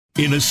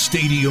In a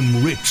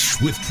stadium rich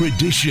with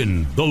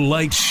tradition, the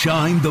lights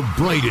shine the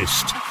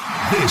brightest.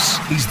 This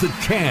is The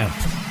Camp.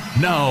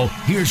 Now,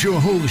 here's your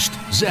host,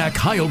 Zach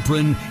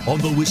Heilprin, on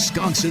the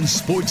Wisconsin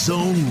Sports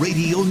Zone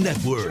Radio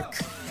Network.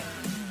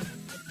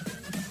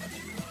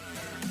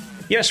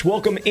 Yes,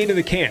 welcome into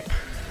The Camp.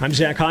 I'm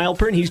Zach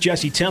Heilprin. He's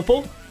Jesse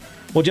Temple.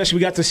 Well, Jesse,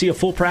 we got to see a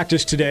full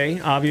practice today,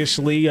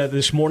 obviously,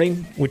 this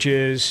morning, which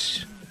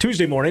is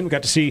Tuesday morning. We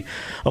got to see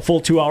a full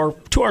 2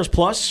 hours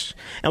plus,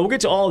 and we'll get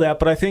to all that,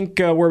 but I think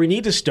where we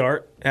need to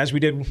start, as we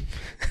did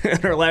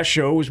in our last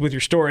show, was with your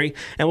story,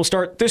 and we'll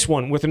start this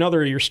one with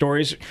another of your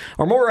stories,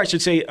 or more, I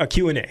should say, a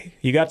Q&A.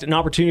 You got an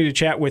opportunity to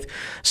chat with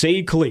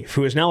Saeed Khalif,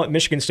 who is now at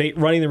Michigan State,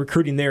 running the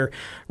recruiting there,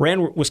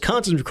 ran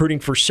Wisconsin's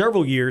recruiting for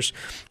several years,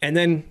 and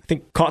then I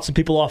think caught some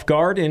people off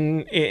guard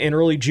in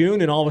early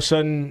June, and all of a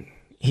sudden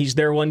he's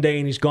there one day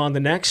and he's gone the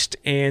next,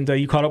 and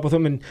you caught up with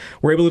him and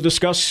were able to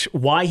discuss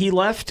why he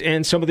left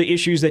and some of the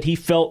issues that he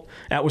felt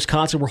at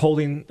Wisconsin were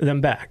holding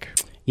them back.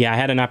 Yeah, I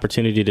had an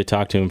opportunity to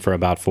talk to him for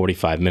about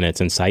 45 minutes,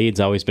 and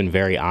Saeed's always been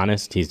very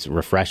honest. He's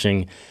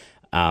refreshing.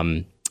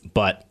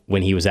 But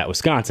when he was at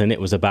Wisconsin, it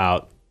was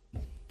about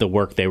the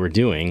work they were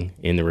doing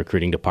in the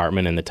recruiting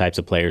department and the types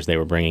of players they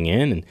were bringing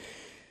in. And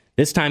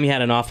this time he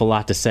had an awful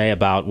lot to say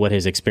about what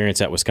his experience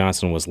at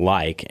Wisconsin was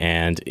like,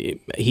 and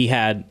he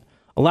had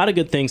a lot of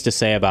good things to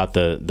say about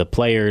the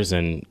players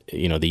and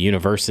the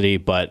university,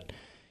 but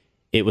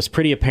it was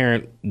pretty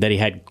apparent that he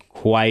had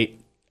quite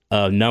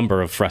a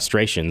number of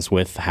frustrations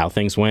with how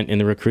things went in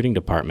the recruiting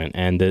department.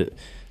 And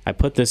I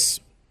put this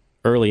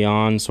early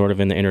on, sort of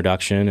in the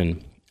introduction,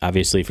 and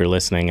obviously if you're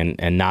listening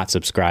and not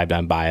subscribed,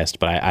 I'm biased,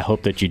 but I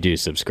hope that you do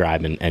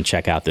subscribe and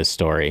check out this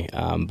story.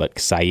 But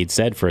Saeed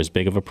said, for as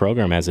big of a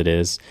program as it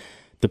is,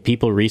 the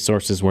people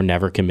resources were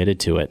never committed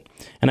to it.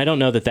 And I don't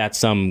know that that's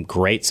some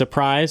great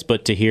surprise,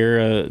 but to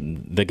hear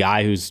the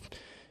guy who's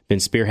been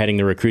spearheading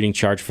the recruiting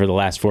charge for the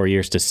last 4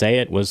 years to say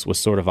it was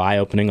sort of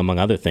eye-opening, among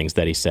other things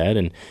that he said.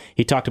 And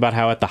he talked about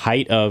how at the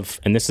height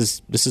of, and this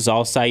is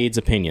all Saeed's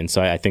opinion,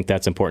 so I think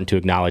that's important to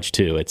acknowledge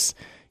too. It's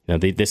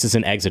this is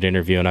an exit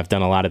interview, and I've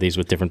done a lot of these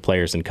with different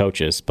players and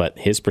coaches, but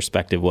his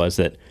perspective was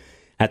that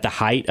at the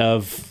height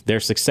of their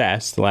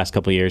success the last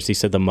couple of years, he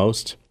said the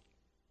most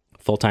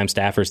full-time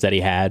staffers that he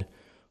had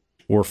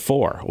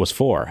was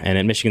four. And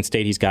at Michigan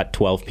State, he's got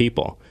 12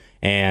 people.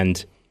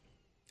 And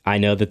I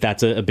know that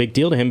that's a big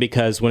deal to him,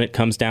 because when it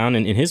comes down,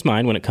 in his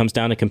mind, when it comes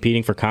down to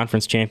competing for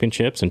conference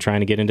championships and trying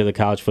to get into the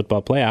college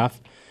football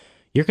playoff,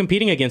 you're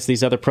competing against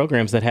these other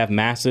programs that have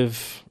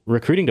massive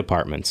recruiting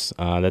departments,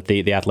 that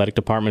the athletic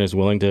department is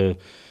willing to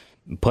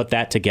put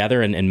that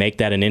together and make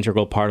that an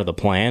integral part of the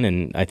plan.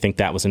 And I think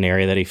that was an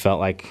area that he felt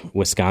like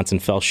Wisconsin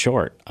fell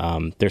short.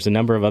 There's a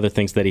number of other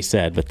things that he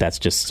said, but that's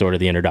just sort of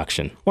the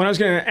introduction. Well, I was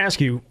going to ask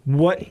you,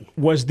 what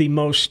was the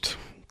most,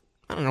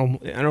 I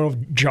don't know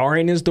if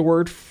jarring is the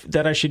word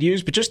that I should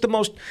use, but just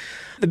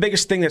the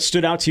biggest thing that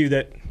stood out to you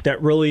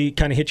that really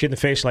kind of hit you in the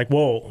face, like,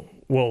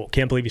 whoa,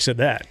 can't believe you said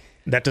that.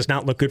 That does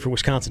not look good for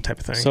Wisconsin, type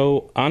of thing.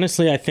 So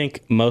honestly, I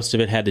think most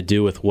of it had to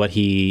do with what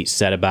he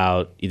said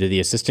about either the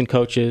assistant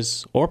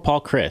coaches or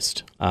Paul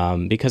Chryst,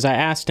 because I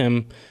asked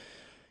him,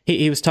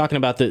 he was talking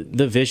about the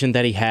vision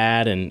that he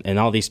had and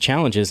all these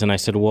challenges, and I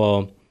said,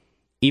 well,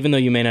 even though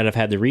you may not have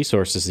had the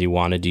resources you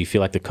wanted, do you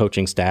feel like the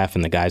coaching staff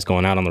and the guys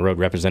going out on the road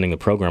representing the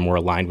program were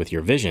aligned with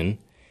your vision?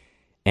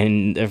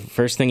 And the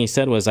first thing he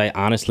said was, I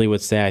honestly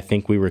would say I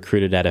think we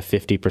recruited at a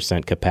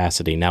 50%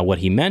 capacity. Now, what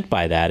he meant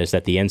by that is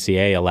that the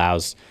NCAA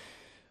allows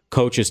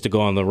coaches to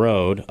go on the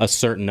road a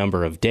certain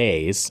number of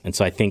days. And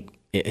so I think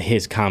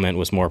his comment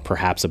was more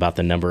perhaps about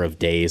the number of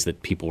days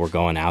that people were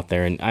going out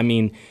there. And I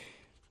mean,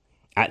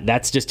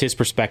 that's just his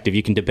perspective.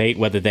 You can debate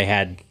whether they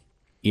had,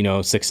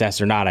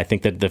 success or not. I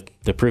think that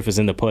the proof is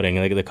in the pudding.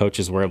 The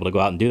coaches were able to go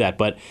out and do that.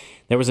 But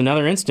there was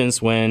another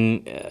instance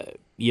when,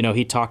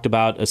 he talked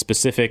about a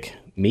specific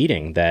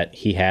meeting that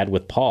he had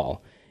with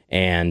Paul.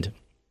 And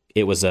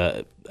it was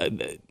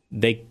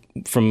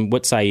from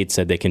what Saeed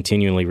said, they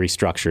continually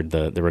restructured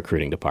the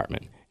recruiting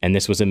department. And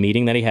this was a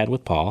meeting that he had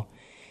with Paul,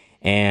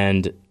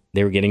 and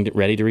they were getting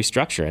ready to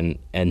restructure.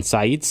 And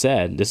Saeed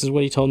said, this is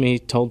what he told me. He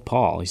told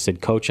Paul, he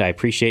said, Coach, I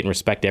appreciate and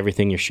respect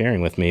everything you're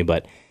sharing with me,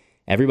 but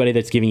everybody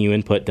that's giving you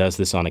input does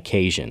this on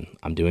occasion.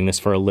 I'm doing this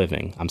for a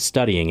living. I'm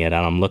studying it,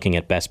 and I'm looking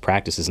at best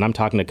practices, and I'm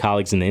talking to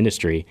colleagues in the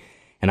industry,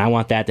 and I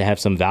want that to have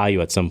some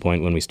value at some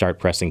point when we start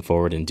pressing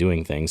forward and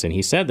doing things. And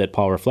he said that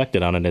Paul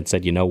reflected on it and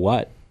said, you know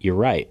what? You're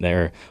right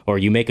there, or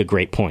you make a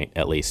great point,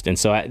 at least. And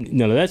so,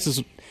 that's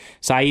just,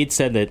 Saeed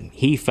said that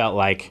he felt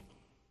like,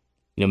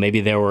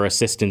 maybe there were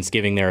assistants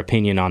giving their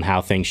opinion on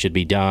how things should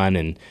be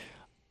done,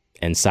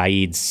 and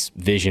Saeed's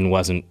vision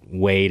wasn't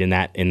weighed in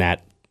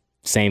that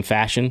same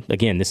fashion.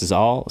 Again, this is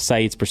all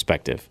Saeed's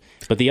perspective.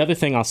 But the other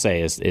thing I'll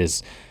say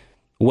is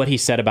what he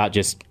said about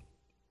just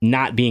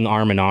not being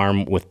arm in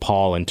arm with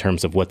Paul in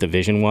terms of what the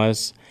vision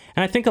was.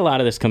 And I think a lot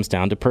of this comes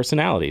down to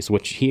personalities,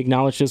 which he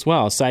acknowledged as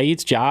well.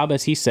 Saeed's job,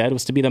 as he said,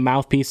 was to be the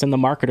mouthpiece and the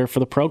marketer for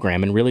the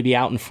program and really be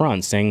out in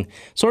front, saying,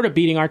 sort of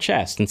beating our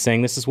chest and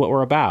saying, this is what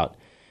we're about.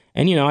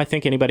 And, I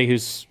think anybody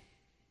who's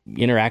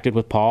interacted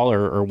with Paul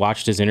or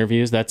watched his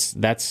interviews,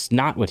 that's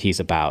not what he's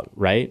about,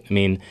 right? I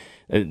mean,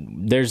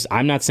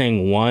 I'm not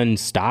saying one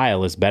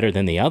style is better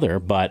than the other,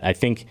 but I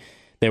think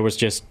there was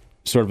just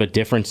sort of a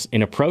difference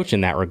in approach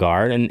in that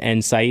regard.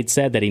 And Saeed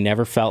said that he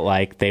never felt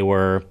like they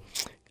were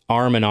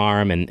arm in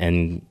arm,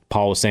 and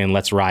Paul was saying,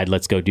 let's ride,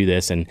 let's go do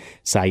this. And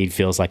Saeed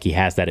feels like he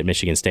has that at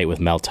Michigan State with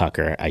Mel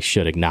Tucker. I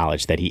should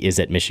acknowledge that he is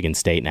at Michigan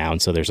State now.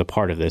 And so there's a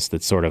part of this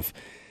that's sort of,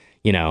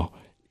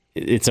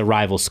 it's a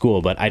rival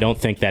school, but I don't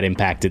think that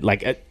impacted,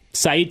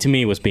 Saeed to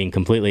me was being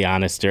completely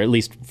honest, or at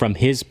least from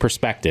his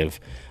perspective,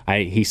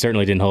 he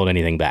certainly didn't hold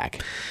anything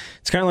back.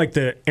 It's kind of like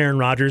the Aaron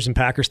Rodgers and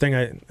Packers thing.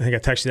 I think I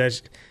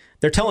texted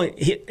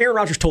that. Aaron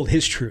Rodgers told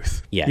his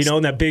truth. Yes.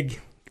 In that big,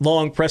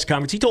 long press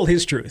conference, he told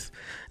his truth.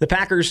 The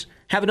Packers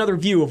have another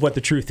view of what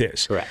the truth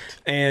is.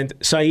 Correct. And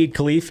Saeed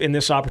Khalif, in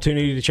this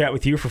opportunity to chat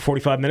with you for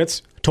 45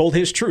 minutes, told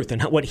his truth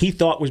and what he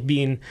thought was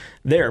being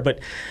there. But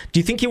do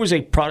you think he was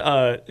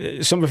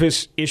some of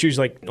his issues,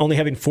 like only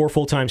having 4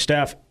 full-time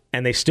staff,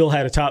 and they still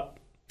had a top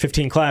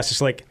 15 class?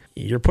 It's like,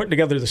 you're putting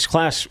together this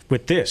class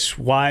with this.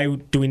 Why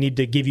do we need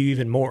to give you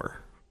even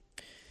more?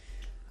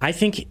 I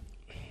think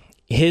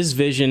his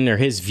vision or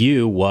his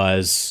view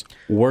was,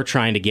 we're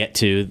trying to get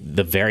to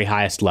the very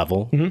highest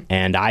level. Mm-hmm.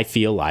 And I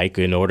feel like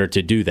in order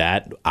to do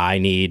that, I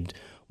need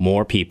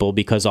more people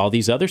because all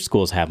these other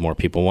schools have more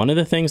people. One of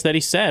the things that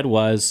he said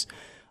was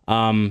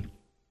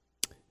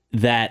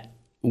that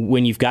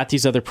when you've got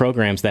these other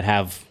programs that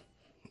have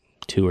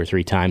 2 or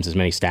 3 times as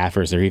many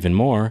staffers or even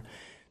more,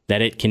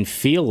 that it can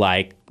feel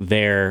like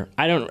they're,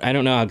 I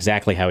don't know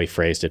exactly how he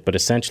phrased it, but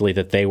essentially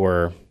that they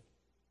were,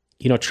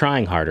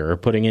 trying harder or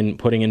putting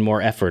in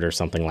more effort or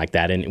something like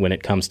that. And when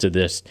it comes to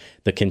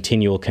the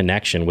continual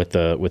connection with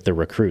the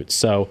recruits.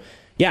 So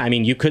yeah, I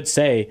mean, you could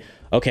say,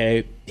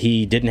 okay,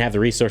 he didn't have the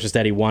resources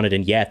that he wanted,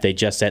 and yet they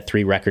just set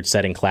 3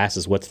 record-setting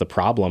classes. What's the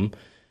problem?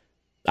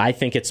 I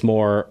think it's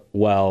more,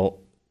 well,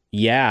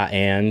 yeah,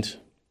 and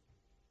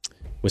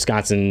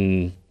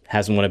Wisconsin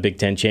hasn't won a Big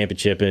Ten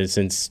championship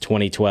since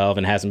 2012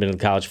 and hasn't been in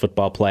the college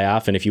football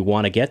playoff. And if you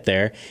want to get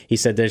there, he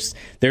said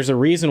there's a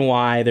reason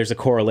why there's a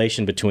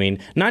correlation between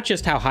not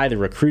just how high the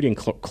recruiting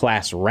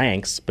class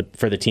ranks, but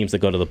for the teams that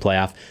go to the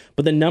playoff,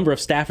 but the number of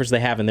staffers they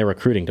have in their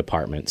recruiting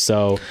department.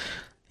 So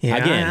yeah,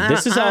 again,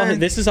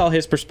 this is all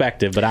his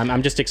perspective, but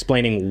I'm just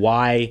explaining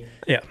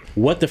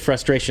what the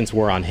frustrations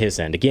were on his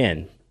end.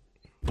 Again,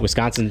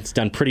 Wisconsin's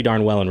done pretty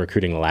darn well in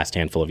recruiting the last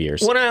handful of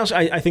years. Well,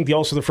 I think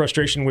also the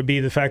frustration would be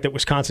the fact that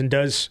Wisconsin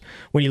does,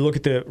 when you look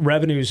at the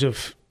revenues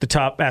of the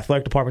top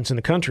athletic departments in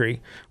the country,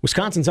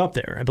 Wisconsin's up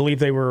there. I believe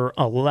they were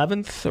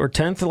 11th or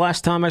 10th the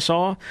last time I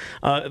saw.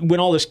 When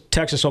all this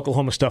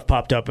Texas-Oklahoma stuff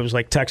popped up, it was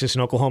like Texas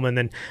and Oklahoma, and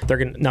then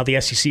now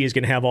the SEC is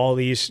going to have all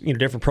these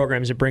different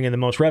programs that bring in the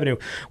most revenue.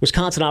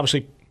 Wisconsin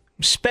obviously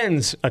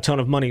spends a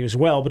ton of money as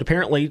well, but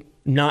apparently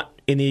not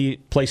in the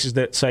places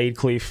that Saeed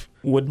Khalif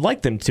would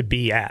like them to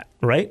be at,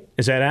 right?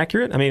 Is that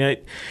accurate? I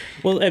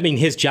mean,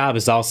 his job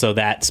is also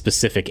that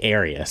specific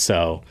area.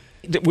 So,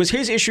 was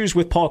his issues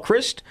with Paul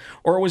Chryst,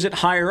 or was it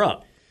higher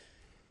up?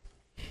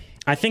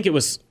 I think it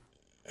was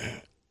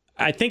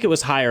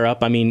higher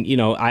up. I mean,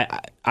 I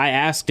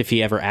asked if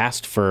he ever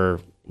asked for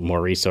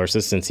more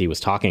resources since he was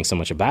talking so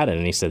much about it,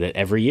 and he said that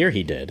every year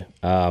he did.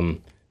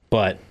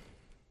 But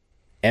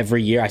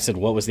every year I said,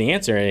 what was the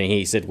answer? And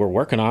he said, we're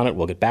working on it.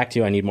 We'll get back to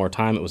you. I need more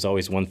time. It was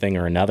always one thing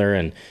or another.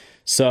 And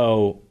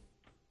so,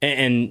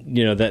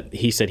 that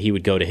he said he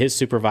would go to his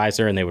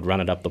supervisor and they would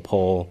run it up the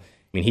poll.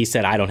 I mean, he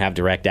said, I don't have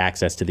direct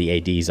access to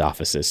the AD's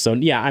offices. So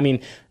yeah, I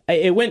mean,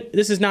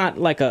 this is not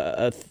like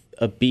a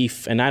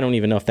beef, and I don't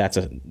even know if that's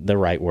the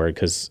right word,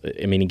 because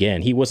I mean,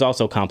 again, he was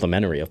also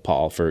complimentary of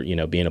Paul for,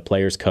 being a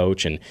player's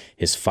coach and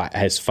his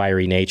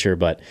fiery nature,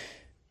 but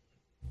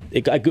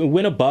it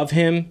went above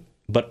him.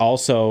 But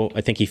also,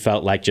 I think he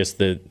felt like just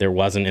there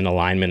wasn't an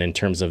alignment in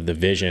terms of the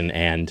vision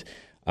and,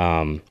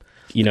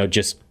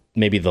 just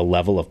maybe the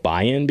level of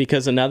buy-in.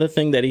 Because another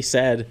thing that he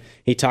said,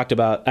 he talked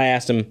about, I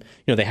asked him,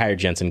 they hired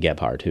Jensen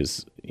Gebhardt,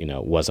 who's,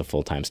 was a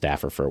full-time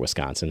staffer for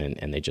Wisconsin,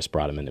 and they just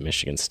brought him into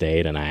Michigan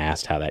State. And I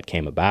asked how that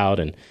came about.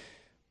 And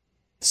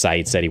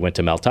Saeed said he went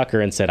to Mel Tucker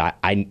and said,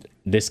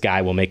 this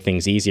guy will make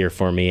things easier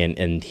for me.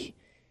 And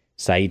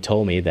Saeed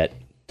told me that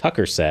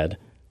Tucker said,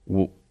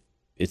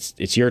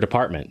 it's your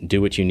department. Do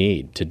what you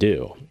need to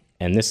do.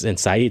 And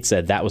Saeed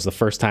said that was the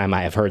first time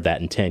I have heard that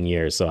in 10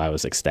 years, so I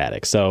was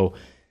ecstatic. So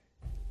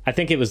I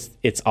think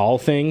it's all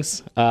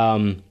things,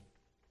 and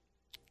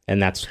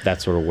that's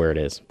sort of where it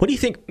is. What do you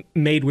think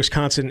made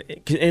Wisconsin,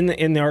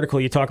 in the article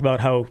you talk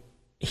about how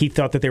he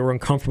thought that they were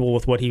uncomfortable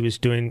with what he was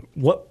doing,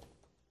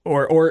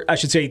 or I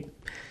should say,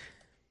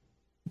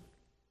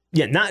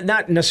 yeah,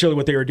 not necessarily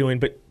what they were doing,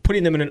 but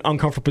putting them in an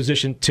uncomfortable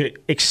position to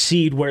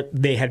exceed where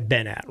they had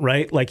been at,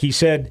 right? Like he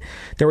said,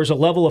 there was a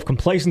level of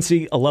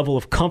complacency, a level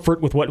of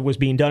comfort with what was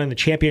being done, and the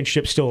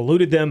championship still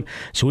eluded them.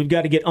 So we've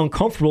got to get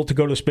uncomfortable to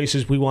go to the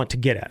spaces we want to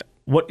get at.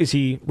 What is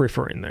he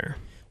referring there?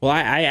 Well,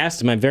 I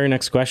asked him, my very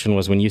next question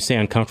was, when you say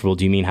uncomfortable,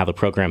 do you mean how the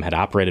program had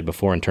operated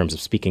before in terms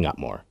of speaking up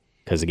more?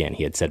 Because again,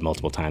 he had said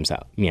multiple times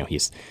out,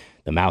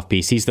 the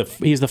mouthpiece. He's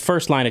the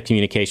first line of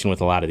communication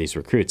with a lot of these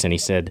recruits. And he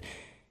said,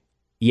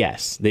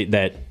 yes,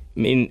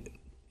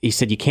 he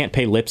said you can't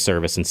pay lip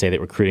service and say that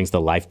recruiting's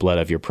the lifeblood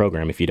of your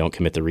program if you don't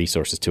commit the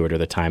resources to it or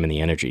the time and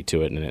the energy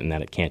to it, and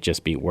that it can't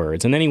just be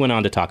words. And then he went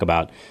on to talk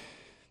about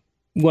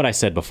what I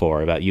said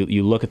before about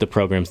you look at the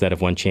programs that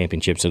have won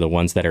championships are the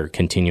ones that are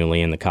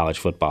continually in the college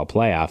football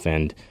playoff,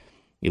 and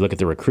you look at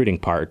the recruiting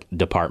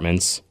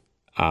departments,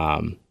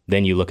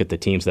 then you look at the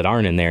teams that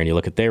aren't in there and you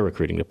look at their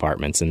recruiting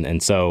departments.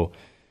 And so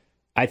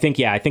I think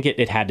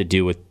it had to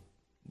do with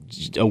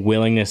a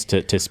willingness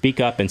to speak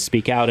up and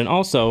speak out. And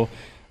also,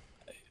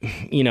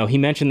 he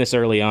mentioned this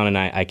early on and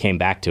I came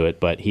back to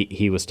it, but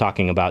he was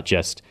talking about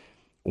just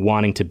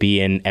wanting to be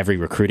in every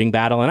recruiting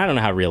battle. And I don't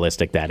know how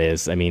realistic that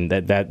is. I mean,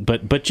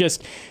 but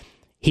just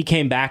he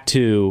came back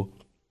to,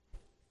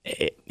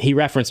 he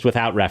referenced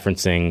without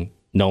referencing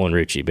Nolan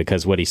Rucci,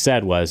 because what he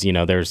said was,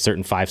 there's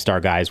certain 5-star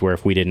guys where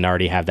if we didn't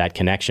already have that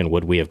connection,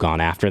 would we have gone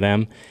after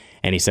them?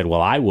 And he said, well,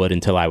 I would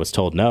until I was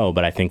told no.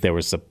 But I think there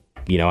was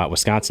at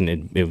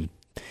Wisconsin,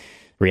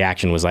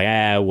 reaction was like,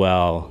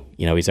 well,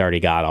 he's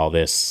already got all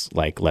this,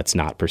 like, let's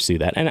not pursue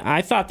that. And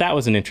I thought that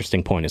was an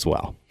interesting point as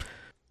well.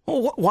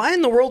 Well, why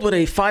in the world would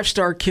a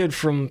 5-star kid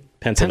from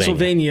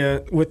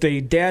Pennsylvania with a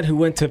dad who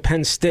went to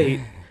Penn State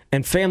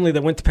and family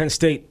that went to Penn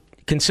State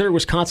consider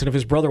Wisconsin if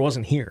his brother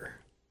wasn't here?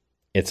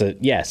 It's a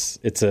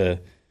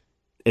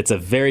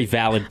very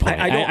valid point.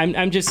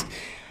 I'm just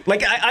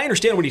like, I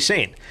understand what he's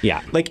saying.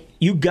 Yeah. Like,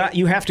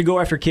 you have to go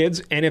after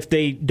kids, and if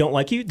they don't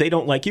like you, they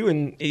don't like you,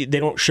 and they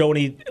don't show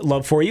any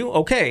love for you,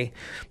 okay.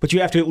 But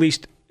you have to at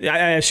least,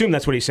 I assume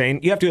that's what he's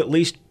saying, you have to at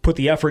least put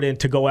the effort in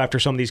to go after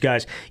some of these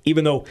guys,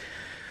 even though,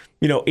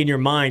 in your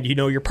mind,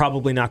 you're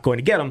probably not going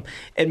to get them.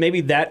 And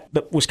maybe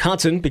but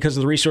Wisconsin, because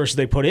of the resources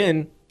they put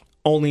in,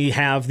 only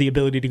have the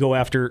ability to go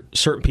after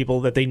certain people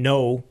that they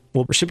know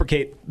will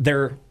reciprocate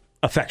their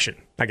affection,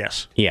 I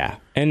guess. Yeah.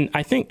 And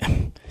I think,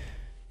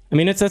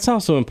 that's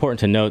also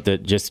important to note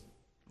that just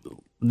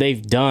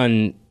they've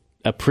done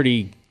a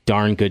pretty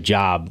darn good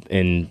job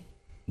in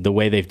the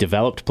way they've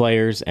developed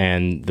players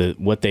and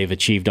what they've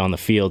achieved on the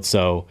field.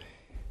 So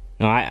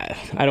I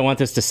don't want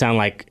this to sound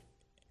like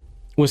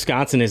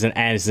Wisconsin is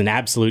an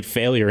absolute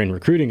failure in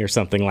recruiting or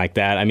something like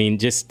that. I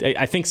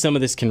think some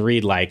of this can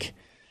read like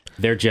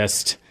they're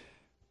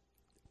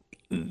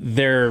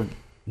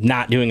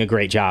not doing a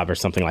great job or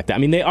something like that.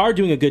 They are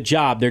doing a good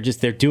job. They're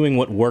doing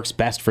what works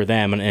best for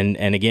them.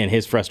 And again,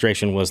 his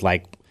frustration was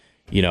like,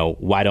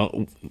 why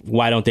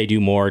don't they do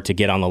more to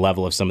get on the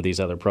level of some of these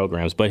other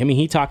programs? But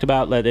he talked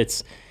about that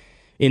it's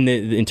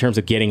in terms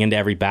of getting into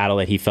every battle,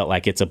 that he felt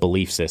like it's a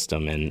belief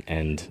system,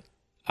 and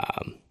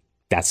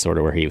that's sort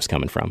of where he was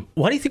coming from.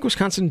 Why do you think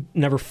Wisconsin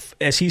never,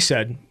 as he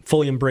said,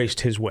 fully embraced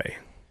his way?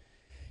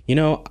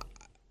 I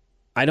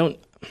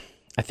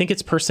think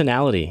it's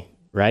personality.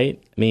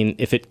 Right?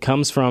 If it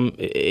comes from,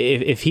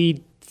 if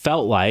he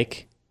felt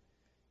like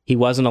he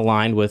wasn't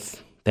aligned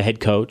with the head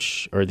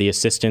coach or the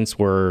assistants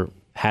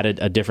had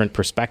a different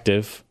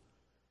perspective,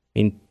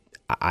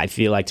 I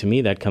feel like to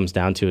me that comes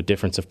down to a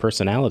difference of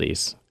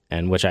personalities,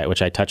 and which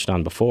I touched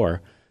on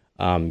before.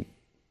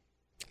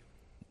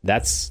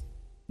 That's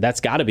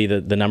got to be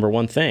the number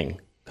one thing,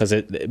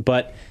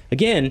 but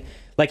again,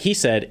 like he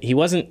said, he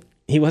wasn't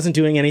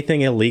doing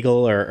anything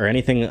illegal or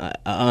anything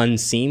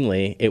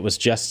unseemly. It was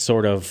just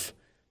sort of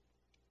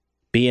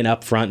being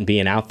upfront and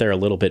being out there a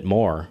little bit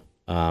more.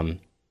 And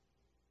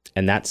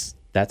that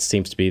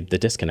seems to be the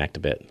disconnect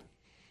a bit.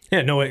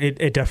 Yeah, no,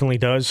 it definitely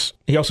does.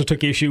 He also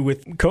took issue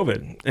with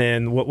COVID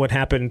and what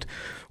happened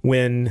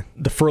when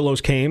the furloughs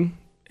came,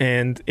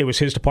 and it was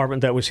his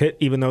department that was hit,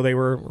 even though they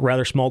were a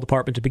rather small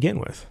department to begin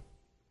with.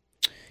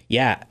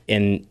 Yeah,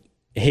 and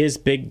his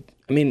big...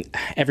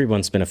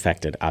 everyone's been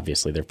affected,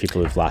 obviously. There are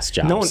people who've lost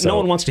jobs. No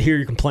one wants to hear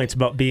your complaints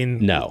about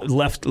being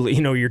left,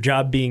 your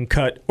job being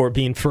cut or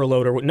being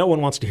furloughed. No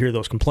one wants to hear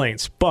those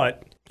complaints.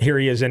 But here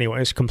he is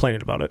anyways,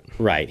 complaining about it.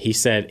 Right. He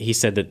said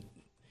that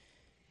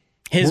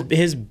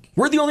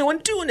we're the only one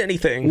doing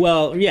anything.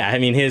 Well, yeah.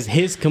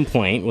 His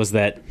complaint was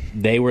that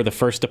they were the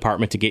first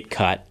department to get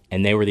cut,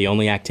 and they were the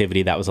only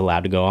activity that was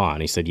allowed to go on.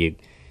 He said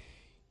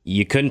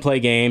you couldn't play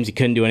games, you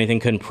couldn't do anything,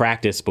 couldn't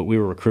practice, but we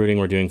were recruiting,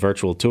 we're doing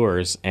virtual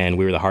tours, and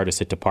we were the hardest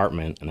hit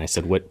department. And I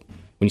said, when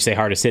you say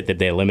hardest hit, did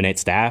they eliminate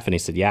staff? And he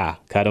said, yeah,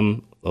 cut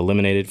them,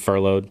 eliminated,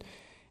 furloughed,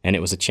 and it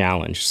was a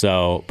challenge.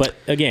 So, but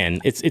again,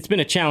 it's been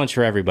a challenge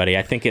for everybody.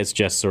 I think it's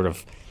just sort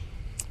of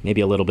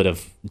maybe a little bit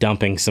of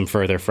dumping some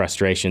further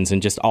frustrations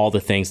and just all the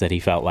things that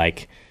he felt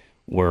like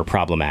were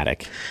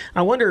problematic.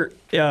 I wonder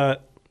what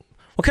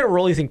kind of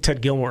role you think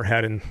Ted Gilmore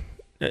had in.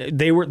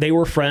 They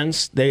were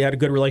friends. They had a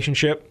good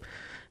relationship.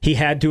 He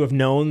had to have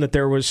known that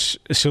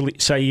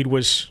Saeed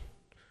was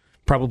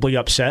probably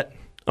upset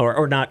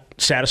or not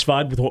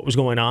satisfied with what was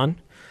going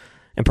on,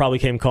 and probably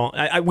came calling.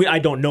 I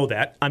don't know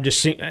that. I'm just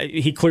saying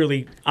he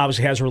clearly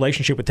obviously has a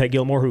relationship with Ted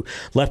Gilmore, who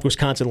left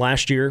Wisconsin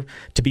last year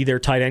to be their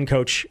tight end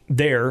coach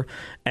there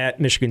at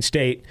Michigan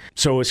State.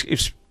 So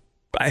it's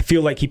I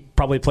feel like he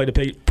probably played a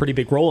pretty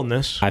big role in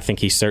this. I think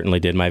he certainly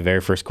did. My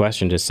very first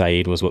question to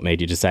Saeed was, what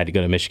made you decide to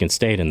go to Michigan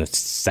State? And the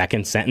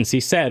second sentence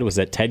he said was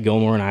that Ted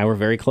Gilmore and I were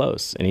very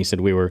close. And he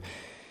said we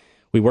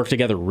worked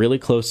together really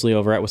closely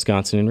over at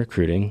Wisconsin in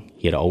recruiting.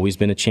 He had always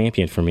been a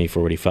champion for me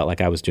for what he felt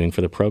like I was doing for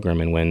the program.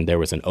 And when there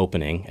was an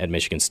opening at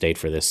Michigan State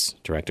for this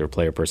director of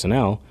player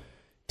personnel,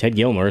 Ted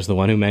Gilmore is the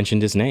one who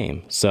mentioned his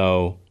name.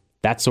 So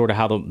that's sort of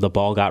how the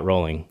ball got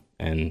rolling.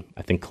 And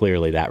I think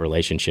clearly that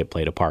relationship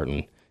played a part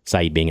in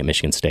Saeed being at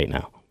Michigan State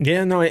now.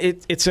 Yeah, no,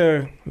 it's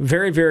a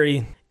very,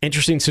 very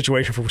interesting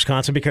situation for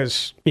Wisconsin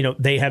because,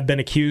 they have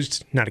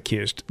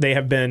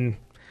been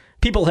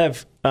people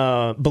have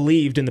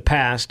believed in the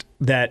past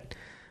that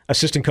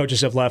assistant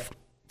coaches have left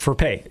for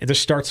pay.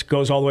 This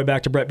goes all the way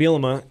back to Brett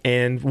Bielema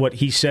and what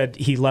he said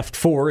he left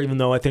for, even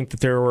though I think that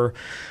there were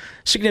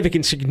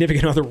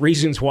significant other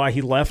reasons why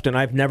he left, and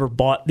I've never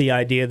bought the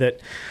idea that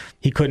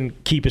he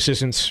couldn't keep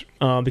assistants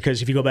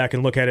because if you go back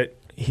and look at it,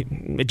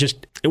 it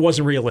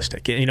wasn't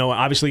realistic.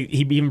 Obviously,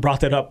 he even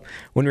brought that up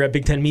when we were at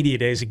Big Ten Media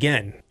Days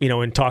again,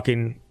 in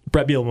talking,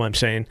 Brett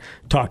Bielema,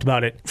 talked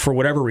about it for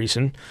whatever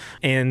reason,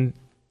 and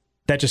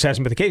that just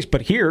hasn't been the case.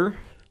 But here,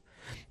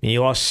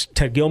 you lost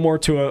Ted Gilmore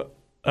to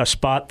a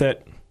spot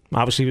that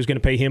obviously was going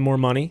to pay him more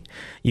money.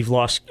 You've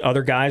lost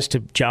other guys to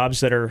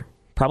jobs that are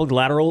probably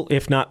lateral,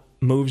 if not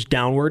moves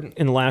downward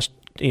in the last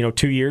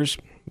 2 years.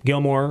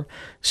 Gilmore,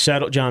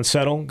 John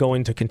Settle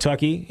going to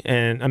Kentucky,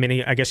 and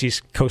I guess he's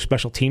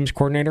co-special teams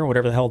coordinator,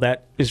 whatever the hell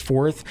that is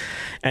worth.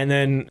 And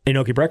then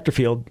Inoki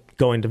Brechterfield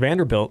going to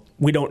Vanderbilt.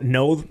 We don't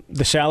know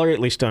the salary, at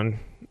least on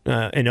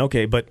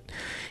Inoki, but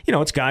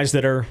it's guys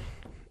that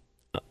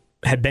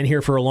had been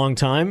here for a long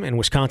time, and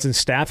Wisconsin's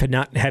staff had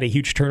not had a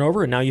huge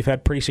turnover, and now you've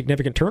had pretty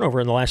significant turnover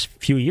in the last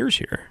few years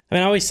here.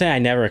 I always say I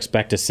never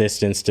expect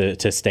assistants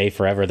to stay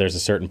forever. There's a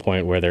certain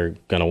point where they're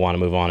going to want to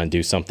move on and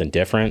do something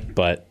different,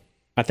 but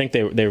I think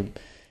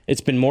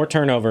it's been more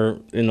turnover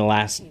in the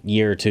last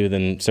year or two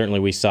than certainly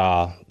we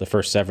saw the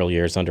first several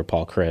years under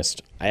Paul Chryst.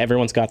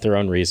 Everyone's got their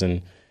own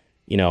reason.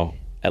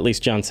 At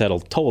least John Settle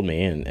told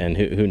me, and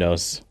who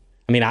knows.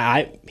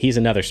 He's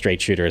another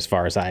straight shooter as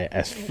far as I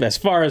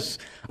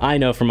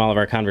know from all of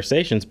our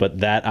conversations, but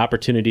that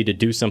opportunity to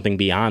do something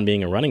beyond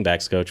being a running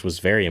backs coach was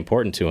very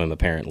important to him,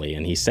 apparently.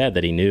 And he said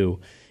that he knew,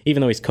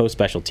 even though he's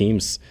co-special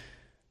teams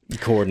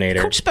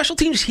coordinator. Coach special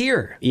teams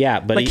here. Yeah,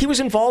 but he was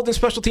involved in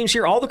special teams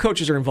here. All the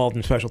coaches are involved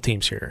in special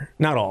teams here.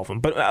 Not all of them,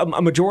 but a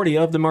majority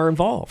of them are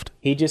involved.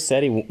 He just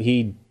said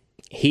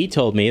he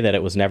told me that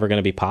it was never going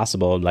to be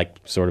possible, like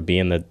sort of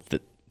being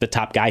the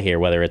top guy here,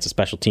 whether it's a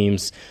special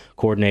teams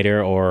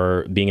coordinator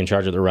or being in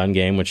charge of the run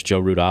game, which Joe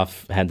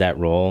Rudolph had that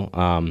role.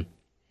 And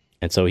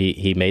so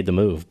he made the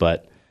move.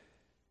 But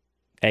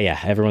yeah,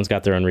 everyone's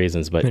got their own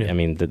reasons. But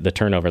the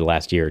turnover the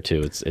last year or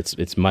two,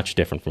 it's much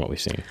different from what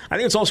we've seen. I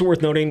think it's also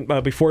worth noting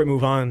before we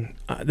move on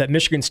that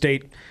Michigan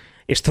State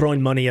is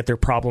throwing money at their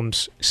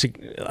problems,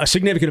 a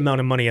significant amount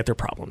of money at their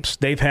problems.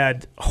 They've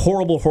had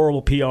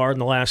horrible PR in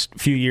the last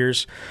few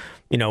years.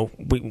 I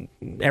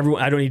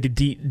don't need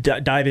to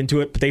dive into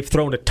it, but they've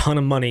thrown a ton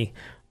of money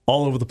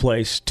all over the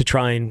place to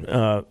try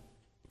and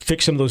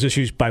fix some of those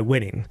issues by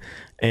winning.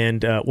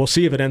 And we'll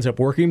see if it ends up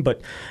working, but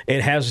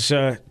it has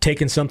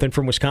taken something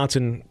from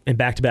Wisconsin in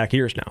back-to-back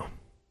years now.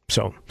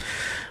 So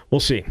we'll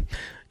see.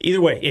 Either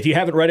way, if you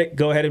haven't read it,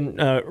 go ahead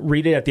and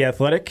read it at The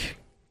Athletic.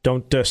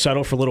 Don't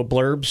settle for little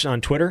blurbs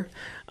on Twitter.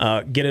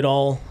 Get it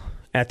all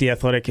at The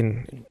Athletic.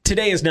 And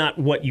today is not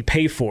what you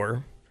pay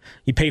for.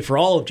 You pay for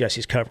all of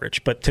Jesse's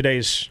coverage, but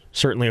today's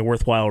certainly a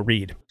worthwhile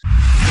read.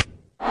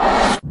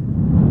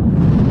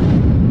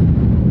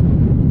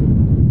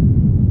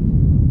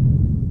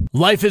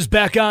 Life is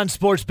back on,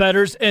 sports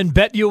bettors, and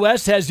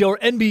BetUS has your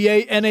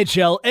NBA,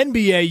 NHL,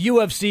 NBA,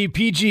 UFC,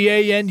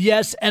 PGA, and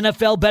yes,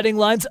 NFL betting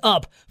lines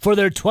up for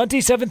their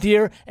 27th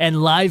year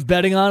and live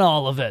betting on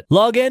all of it.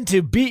 Log in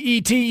to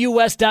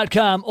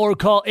BETUS.com or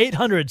call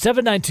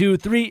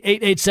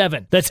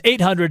 800-792-3887. That's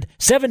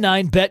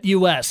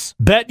 800-79-BET-US.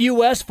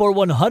 BetUS for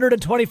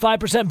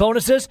 125%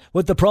 bonuses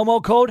with the promo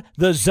code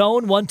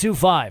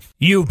THEZONE125.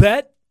 You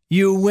bet,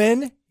 you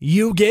win,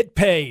 you get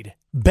paid.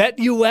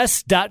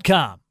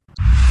 BetUS.com.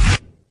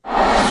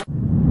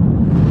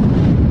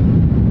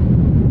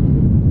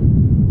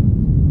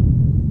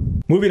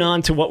 Moving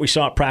on to what we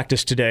saw at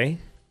practice today.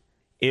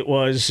 It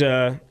was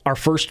our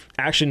first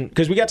action,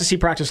 because we got to see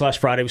practice last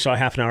Friday. We saw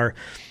half an hour.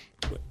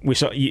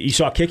 You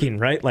saw kicking,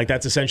 right? Like,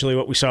 that's essentially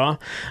what we saw.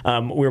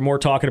 We were more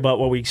talking about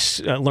what we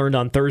learned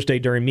on Thursday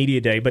during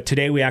media day, but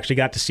today we actually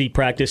got to see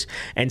practice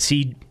and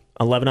see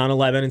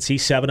 11-on-11 and see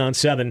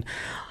 7-on-7.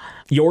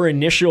 Your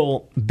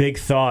initial big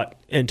thought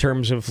in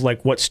terms of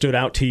like what stood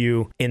out to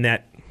you in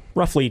that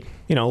roughly,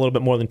 a little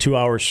bit more than 2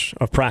 hours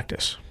of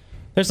practice?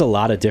 There's a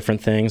lot of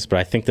different things, but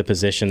I think the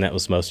position that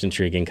was most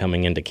intriguing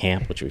coming into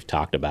camp, which we've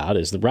talked about,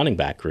 is the running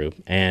back group.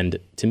 And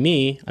to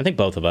me, I think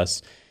both of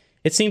us,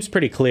 it seems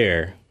pretty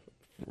clear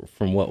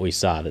from what we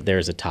saw that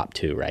there's a top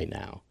two right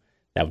now.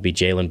 That would be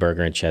Jalen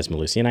Berger and Chez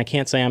Mellusi. And I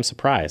can't say I'm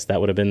surprised.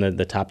 That would have been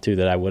the top two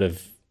that I would have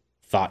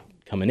thought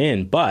coming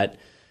in. But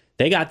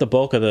they got the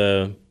bulk of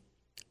the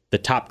the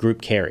top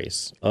group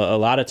carries. A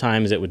lot of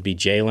times it would be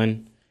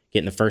Jalen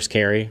getting the first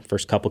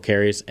couple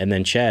carries, and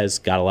then Ches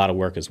got a lot of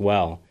work as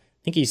well.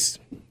 I think he's,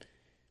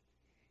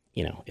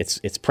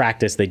 it's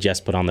practice. They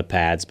just put on the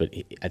pads, but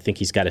I think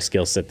he's got a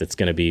skill set that's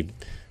going to be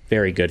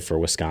very good for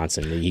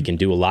Wisconsin. He can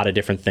do a lot of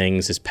different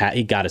things.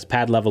 He got his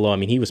pad level low. I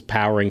mean, he was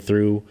powering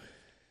through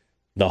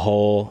the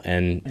hole,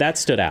 and that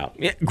stood out.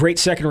 Yeah, great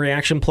second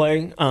reaction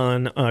play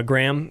on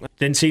Graham.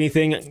 Didn't see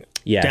anything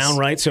down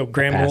right, so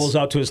Graham rolls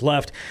out to his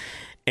left.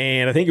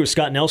 And I think it was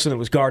Scott Nelson that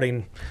was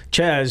guarding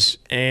Ches,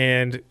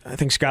 and I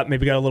think Scott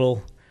maybe got a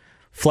little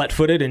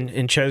flat-footed,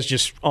 and Ches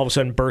just all of a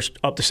sudden burst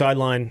up the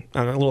sideline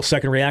on a little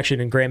second reaction,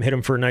 and Graham hit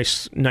him for a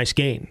nice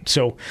gain.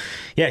 So,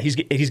 yeah,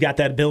 he's got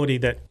that ability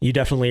that you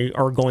definitely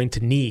are going to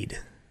need.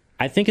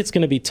 I think it's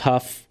going to be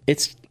tough.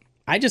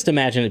 I just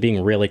imagine it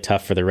being really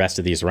tough for the rest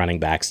of these running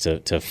backs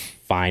to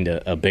find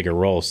a bigger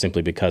role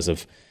simply because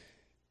of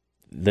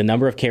the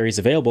number of carries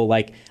available.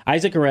 Like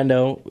Isaac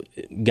Guerendo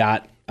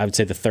got, I would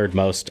say, the third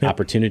most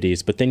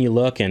opportunities, but then you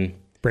look and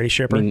Brady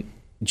Shipper.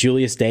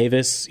 Julius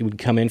Davis would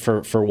come in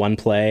for one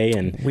play,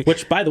 and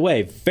which, by the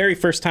way, very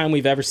first time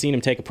we've ever seen him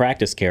take a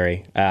practice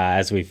carry,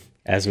 as we've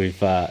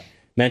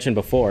mentioned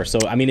before. So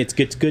I mean, it's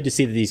good to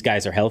see that these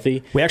guys are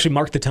healthy. We actually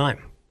marked the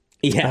time.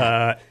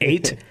 Yeah,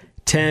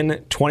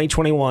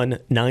 8/10/2021,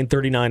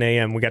 9:39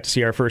 a.m. We got to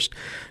see our first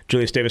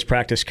Julius Davis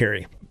practice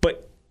carry,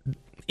 but.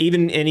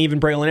 Even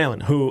Braylon Allen,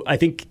 who I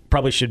think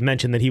probably should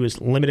mention that he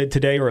was limited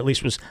today, or at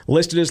least was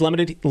listed as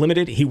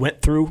limited. He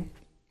went through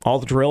all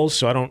the drills,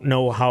 so I don't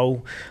know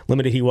how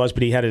limited he was,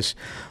 but he had his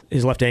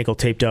left ankle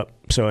taped up,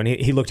 so and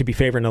he looked to be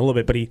favoring a little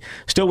bit, but he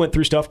still went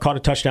through stuff, caught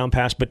a touchdown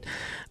pass, but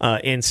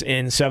in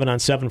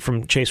 7-on-7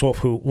 from Chase Wolf,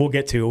 who we'll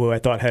get to, who I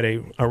thought had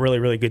a really,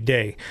 really good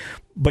day.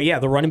 But yeah,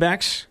 the running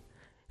backs,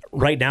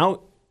 right now,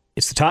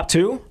 it's the top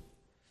two.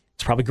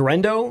 It's probably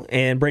Guerendo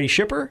and Brady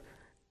Shipper,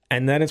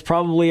 and then it's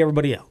probably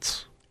everybody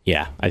else.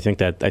 Yeah, I think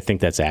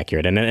that's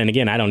accurate. And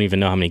again, I don't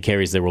even know how many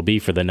carries there will be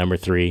for the number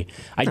 3.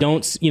 I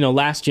don't,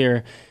 last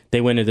year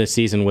they went into the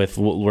season with,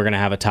 we're going to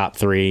have a top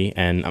 3,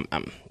 and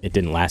it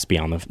didn't last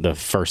beyond the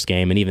first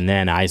game. And even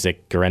then,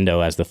 Isaac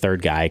Guerendo as the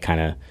third guy kind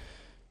of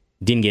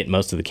didn't get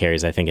most of the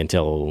carries, I think,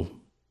 until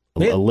a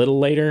little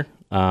later.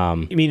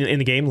 You mean in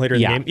the game, later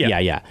in the game?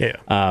 Yeah.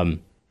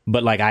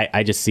 But like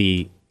I just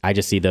see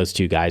those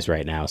two guys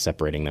right now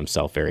separating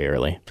themselves very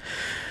early.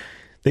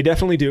 They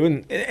definitely do,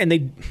 and they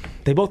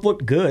both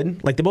look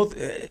good. Like they both,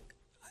 I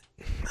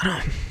don't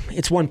know,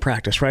 it's one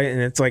practice, right?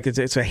 And it's like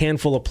it's a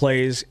handful of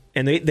plays,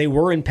 and they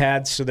were in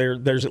pads, so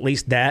there's at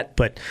least that.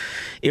 But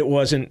it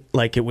wasn't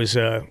like it was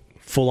a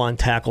full-on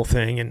tackle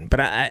thing. But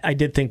I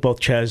did think both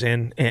Ches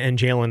and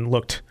Jalen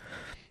looked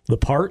the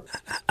part.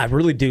 I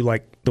really do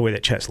like the way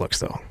that Ches looks,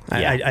 though.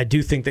 Yeah. I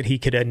do think that he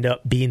could end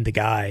up being the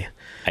guy.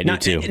 I do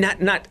too.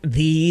 Not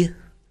the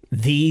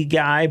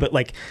guy, but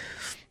like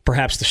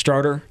perhaps the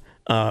starter.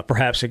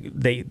 Perhaps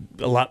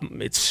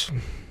it's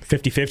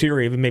 50-50 or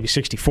even maybe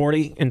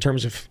 60-40 in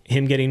terms of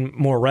him getting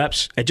more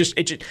reps. It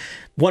just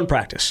one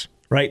practice,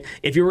 right?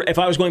 If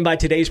I was going by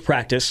today's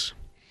practice,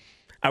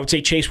 I would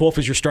say Chase Wolf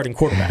is your starting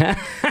quarterback.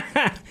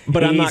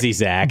 But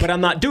Zach. But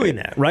I'm not doing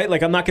that, right?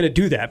 Like I'm not going to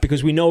do that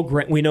because we know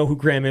who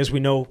Graham is, we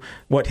know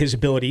what his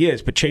ability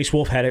is. But Chase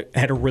Wolf had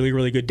a really,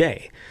 really good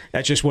day.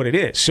 That's just what it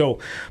is. So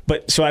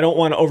I don't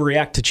want to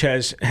overreact to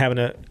Ches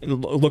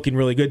looking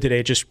really good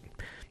today. Just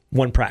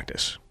one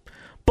practice.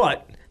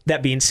 But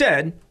that being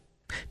said,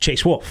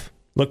 Chase Wolf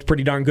looked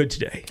pretty darn good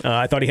today.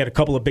 I thought he had a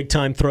couple of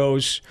big-time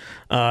throws,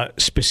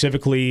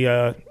 specifically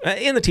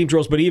in the team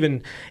drills, but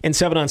even in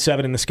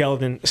 7-on-7 in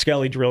the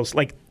Skelly drills.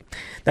 Like,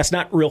 that's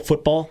not real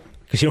football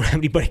because you don't have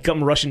anybody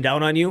come rushing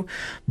down on you.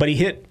 But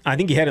I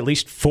think he had at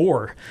least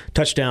 4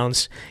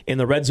 touchdowns in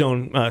the red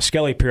zone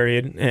Skelly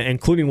period,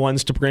 including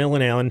ones to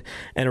Braylon Allen,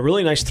 and a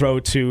really nice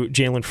throw to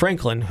Jalen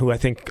Franklin, who I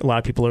think a lot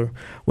of people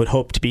would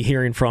hope to be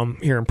hearing from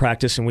here in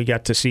practice, and we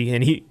got to see.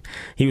 And he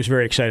was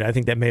very excited. I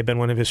think that may have been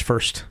one of his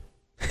first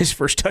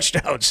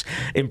touchdowns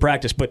in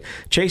practice. But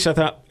Chase, I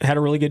thought, had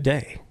a really good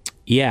day.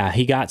 Yeah,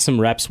 he got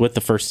some reps with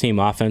the first team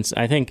offense.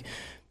 I think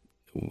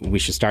we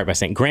should start by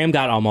saying Graham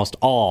got almost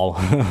all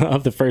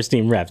of the first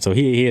team reps, so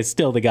he is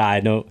still the guy.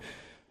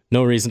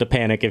 No reason to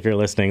panic if you're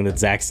listening. That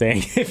Zach's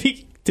saying if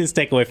he just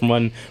take away from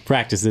one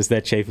practice is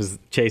that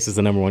Chase is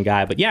the number one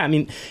guy. But yeah, I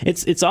mean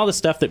it's all the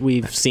stuff that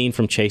we've seen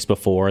from Chase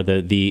before.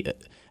 The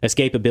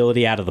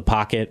escapability out of the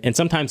pocket, and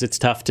sometimes it's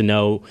tough to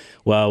know.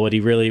 Well, would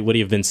he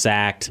have been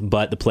sacked?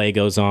 But the play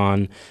goes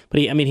on. But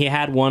he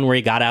had one where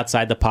he got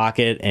outside the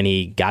pocket and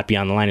he got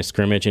beyond the line of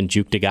scrimmage and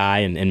juked a guy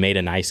and made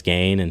a nice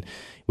gain. And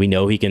we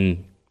know he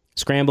can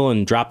scramble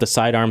and drop the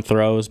sidearm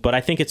throws, but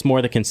I think it's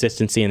more the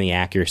consistency and the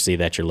accuracy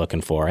that you're looking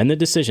for, and the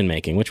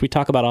decision-making, which we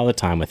talk about all the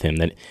time with him,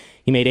 that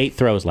he made 8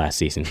 throws last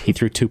season. He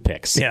threw 2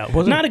 picks. Yeah,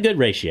 not a good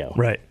ratio.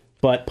 Right.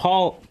 But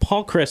Paul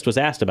Christ was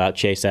asked about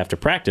Chase after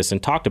practice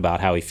and talked about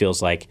how he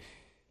feels like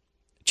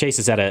Chase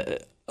is at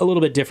a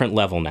little bit different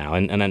level now,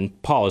 and then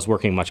Paul is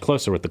working much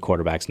closer with the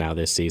quarterbacks now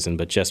this season,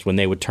 but just when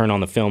they would turn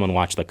on the film and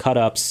watch the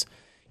cut-ups,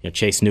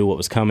 Chase knew what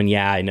was coming.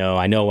 Yeah, I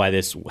know why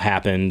this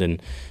happened.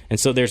 And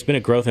so there's been a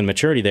growth in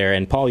maturity there.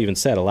 And Paul even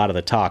said a lot of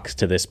the talks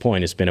to this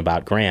point has been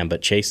about Graham,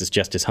 but Chase is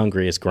just as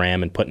hungry as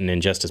Graham and putting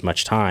in just as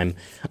much time.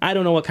 I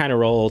don't know what kind of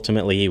role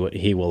ultimately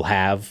he will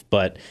have,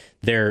 but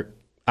they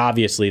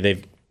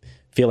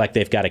feel like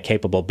they've got a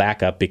capable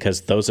backup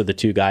because those are the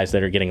two guys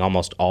that are getting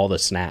almost all the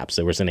snaps.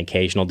 There was an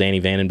occasional Danny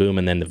Vandenboom,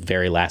 and then the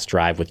very last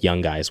drive with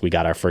young guys, we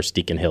got our first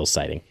Deacon Hill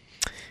sighting.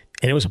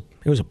 And it was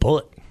a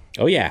bullet.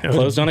 Oh, yeah.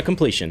 Closed on a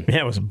completion.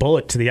 Yeah, it was a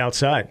bullet to the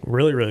outside.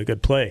 Really, really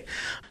good play.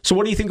 So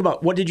what did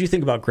you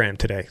think about Graham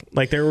today?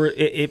 Like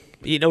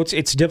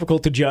it's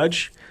difficult to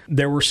judge.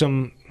 There were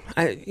some,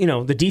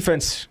 the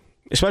defense,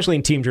 especially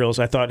in team drills,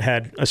 I thought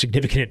had a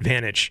significant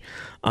advantage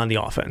on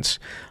the offense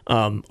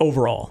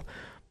overall.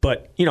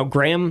 But,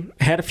 Graham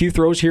had a few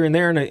throws here and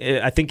there, and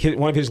I think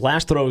one of his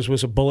last throws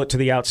was a bullet to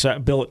the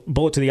outside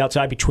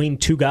between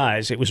two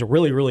guys. It was a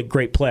really, really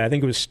great play. I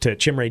think it was to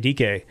Chimere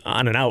Dike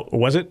on an out.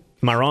 Was it?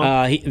 Am I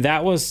wrong?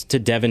 That was to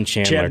Devin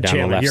Chandler down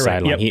the left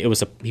sideline. Right.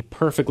 Yep. He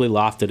perfectly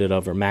lofted it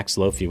over. Max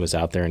Lofi was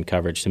out there in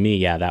coverage. To me,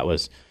 yeah, that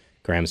was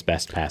Graham's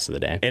best pass of the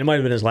day. And it might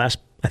have been his last.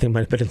 I think it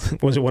might have been.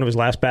 Was it one of his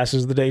last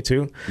passes of the day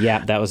too?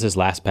 Yeah, that was his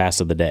last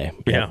pass of the day.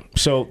 Yeah. Yep.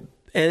 So.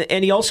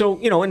 And he also,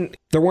 and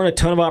there weren't a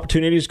ton of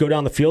opportunities to go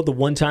down the field. The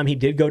one time he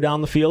did go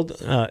down the field,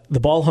 the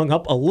ball hung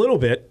up a little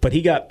bit, but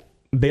he got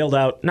bailed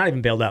out. Not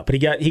even bailed out, but he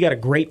got a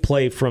great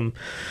play from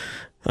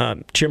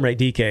Chimere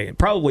Dike.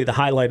 Probably the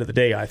highlight of the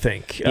day, I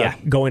think. Yeah.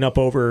 Going up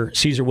over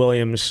Caesar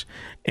Williams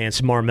and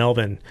Samar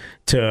Melvin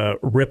to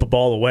rip a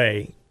ball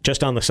away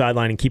just on the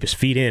sideline and keep his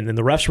feet in. And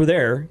the refs were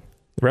there.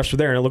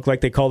 And it looked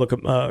like they called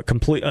the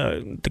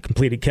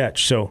completed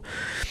catch. So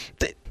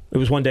it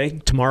was one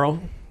day.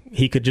 Tomorrow,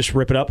 he could just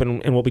rip it up,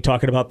 and we'll be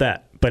talking about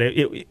that. But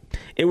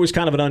it was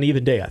kind of an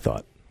uneven day, I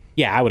thought.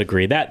 Yeah, I would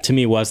agree. That, to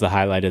me, was the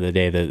highlight of the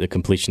day, the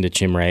completion to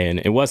Chimere. And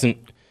it wasn't,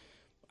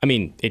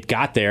 it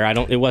got there.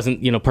 It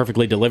wasn't,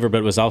 perfectly delivered, but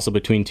it was also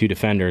between two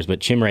defenders. But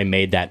Chimere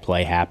made that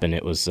play happen.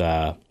 It was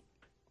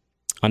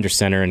under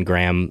center, and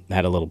Graham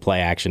had a little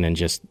play action and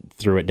just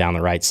threw it down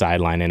the right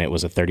sideline, and it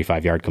was a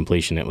 35-yard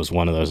completion. It was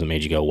one of those that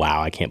made you go,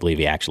 wow, I can't believe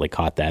he actually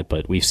caught that.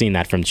 But we've seen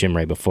that from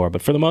Chimere before.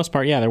 But for the most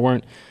part, yeah, there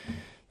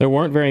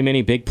weren't very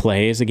many big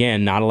plays.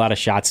 Again, not a lot of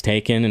shots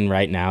taken, and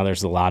right now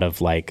there's a lot of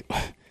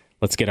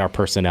let's get our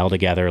personnel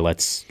together.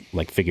 Let's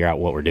figure out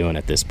what we're doing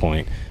at this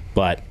point.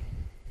 But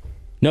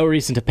no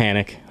reason to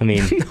panic.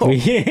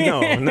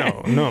 No,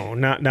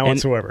 not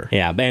whatsoever.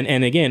 Yeah,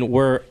 and again,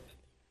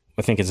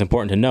 I think it's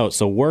important to note,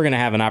 so we're going to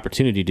have an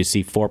opportunity to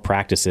see 4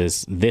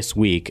 practices this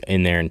week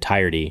in their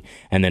entirety,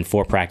 and then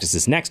 4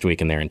 practices next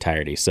week in their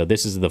entirety. So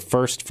this is the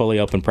first fully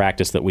open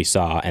practice that we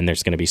saw, and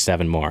there's going to be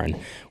 7 more, and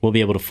we'll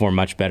be able to form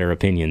much better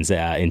opinions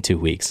in 2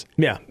 weeks.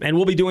 Yeah, and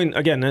we'll be doing,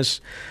 again,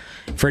 as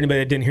for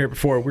anybody that didn't hear it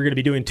before, we're going to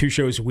be doing 2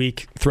 shows a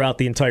week throughout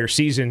the entire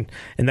season,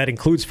 and that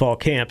includes fall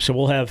camp. So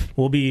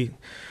we'll be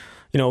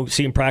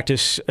seeing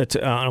practice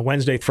on a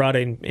Wednesday,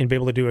 Friday, and be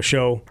able to do a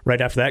show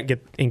right after that,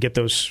 get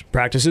those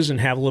practices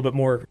and have a little bit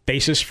more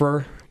basis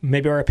for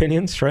maybe our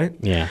opinions, right?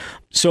 Yeah.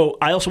 So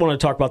I also wanted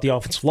to talk about the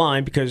offensive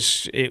line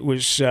because it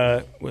was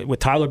with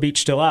Tyler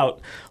Beach still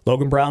out,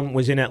 Logan Brown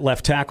was in at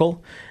left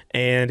tackle,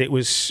 and it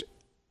was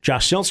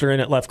Josh Seltzner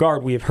in at left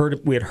guard. We had heard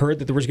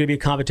that there was going to be a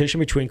competition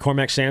between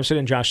Cormac Sampson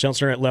and Josh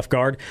Seltzner at left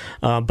guard,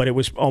 but it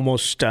was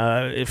almost,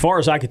 as far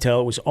as I could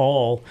tell, it was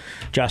all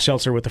Josh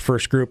Seltzner with the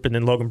first group, and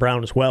then Logan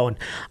Brown as well. And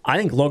I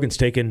think Logan's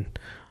taken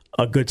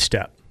a good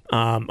step.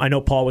 I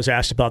know Paul was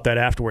asked about that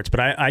afterwards,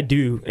 but I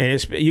do,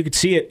 and you could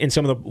see it in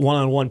some of the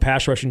one-on-one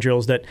pass rushing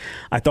drills that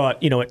I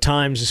thought, at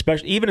times,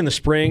 especially even in the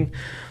spring,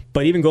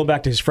 but even going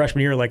back to his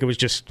freshman year, it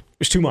was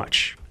too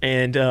much,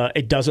 and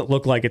it doesn't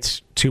look like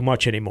it's too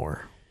much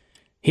anymore.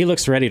 He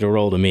looks ready to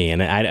roll to me,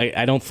 and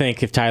I don't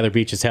think if Tyler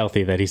Beach is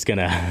healthy that he's going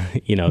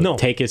to,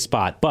 take his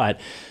spot. But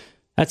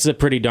that's a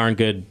pretty darn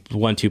good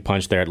 1-2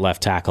 punch there at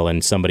left tackle,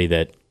 and somebody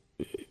that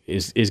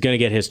is going to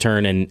get his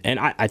turn. And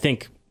I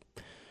think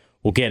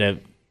we'll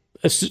get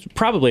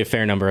probably a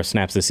fair number of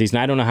snaps this season.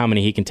 I don't know how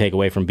many he can take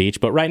away from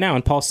Beach, but right now,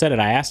 and Paul said it,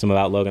 I asked him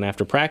about Logan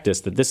after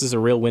practice, that this is a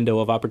real window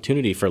of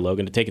opportunity for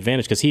Logan to take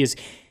advantage because he is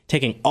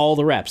taking all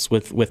the reps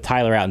with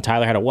Tyler out. And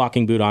Tyler had a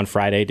walking boot on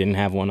Friday, didn't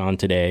have one on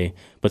today,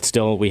 but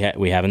still we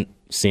haven't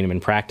seen him in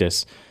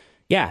practice.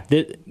 Yeah,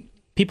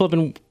 people have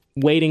been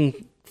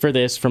waiting for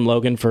this from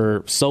Logan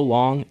for so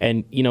long,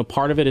 and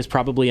part of it is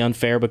probably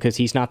unfair because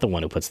he's not the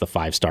one who puts the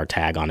 5-star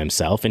tag on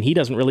himself, and he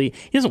doesn't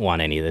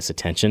want any of this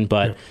attention,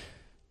 but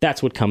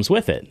that's what comes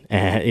with it.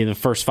 The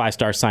first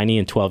 5-star signee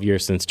in 12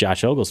 years since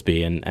Josh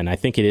Oglesby, and I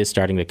think it is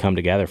starting to come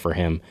together for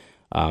him.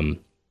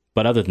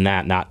 But other than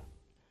that,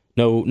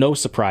 no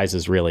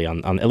surprises really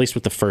on at least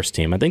with the first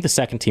team. I think the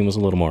second team was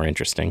a little more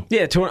interesting.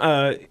 Yeah,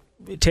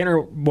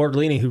 Tanner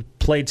Bordolini, who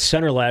played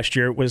center last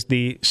year, was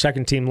the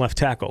second team left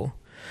tackle,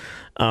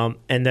 and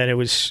then it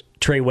was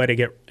Trey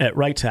Wettig at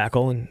right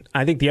tackle, and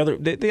I think the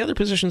other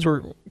positions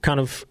were kind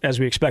of as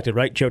we expected,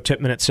 right? Joe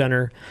Tippmann at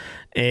center,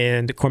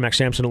 and Cormac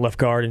Sampson at left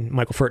guard, and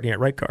Michael Furtney at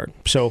right guard.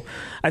 So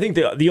I think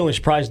the only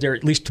surprise there,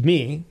 at least to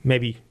me,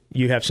 maybe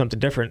you have something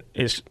different,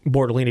 is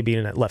Bordolini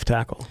being at left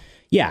tackle.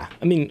 Yeah.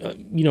 I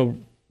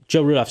mean,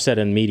 Joe Rudolph said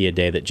in media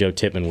day that Joe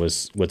Tippmann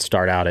would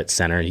start out at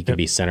center. He could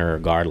be center or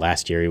guard.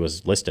 Last year he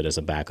was listed as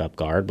a backup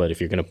guard, but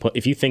if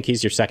you think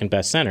he's your second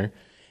best center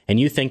and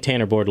you think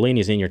Tanner Bordolini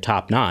is in your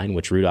top 9,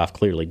 which Rudolph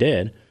clearly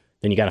did,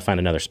 then you got to find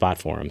another spot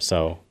for him.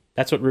 So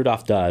that's what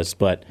Rudolph does,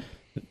 but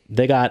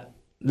they got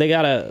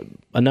a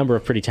number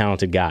of pretty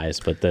talented guys,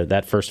 but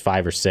that first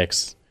 5 or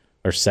 6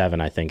 or 7,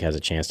 I think, has a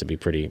chance to be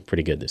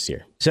pretty good this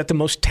year. Is that the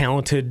most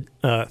talented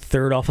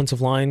third offensive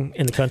line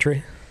in the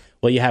country?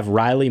 Well, you have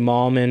Riley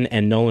Mahlman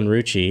and Nolan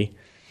Rucci,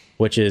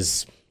 which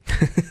is,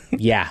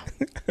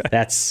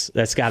 that's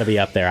got to be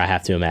up there, I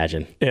have to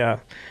imagine. Yeah.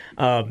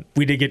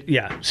 We did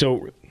get,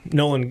 so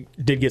Nolan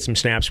did get some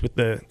snaps with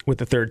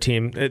the third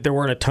team. There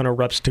weren't a ton of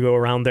reps to go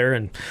around there,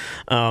 and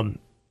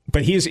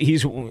but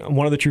he's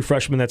one of the true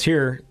freshmen that's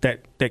here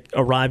that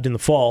arrived in the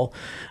fall.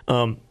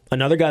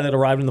 Another guy that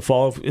arrived in the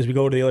fall, as we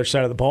go to the other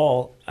side of the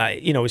ball,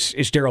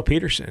 is Darrell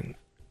Peterson,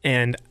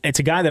 and it's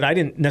a guy that I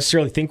didn't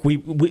necessarily think we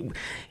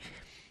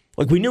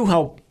knew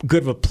how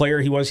good of a player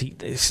he was.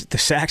 The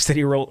sacks that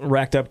he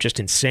racked up, just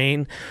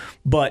insane.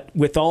 But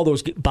with all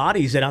those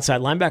bodies at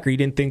outside linebacker, you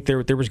didn't think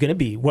there was going to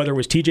be, whether it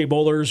was T.J.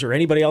 Bollers or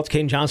anybody else,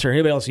 Caden Johnson or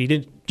anybody else. You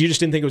just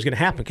didn't think it was going to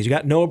happen because you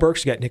got Noah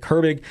Burks, you got Nick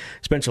Herbig,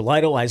 Spencer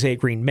Lytle, Isaiah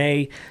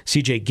Green-May,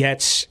 C.J.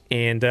 Getz,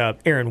 and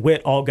Aaron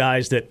Witt, all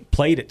guys that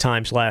played at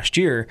times last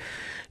year.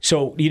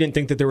 So you didn't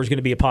think that there was going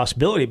to be a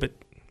possibility, but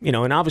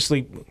and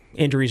obviously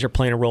injuries are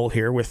playing a role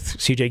here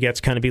with C.J.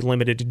 Getz kind of be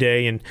limited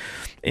today and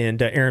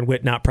Aaron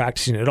Witt not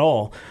practicing at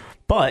all.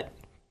 But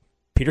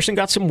Peterson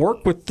got some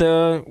work with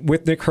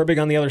Nick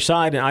Herbig on the other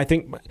side,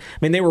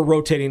 and they were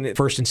rotating the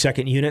first and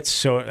second units,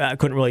 so I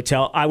couldn't really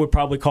tell. I would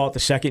probably call it the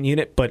second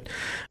unit, but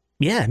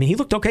yeah, he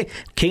looked okay.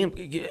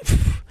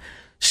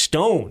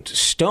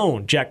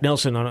 Stoned Jack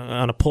Nelson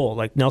on a pull.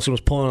 Like Nelson was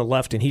pulling on the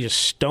left, and he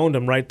just stoned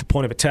him right at the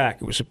point of attack.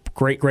 It was a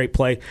great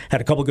play. Had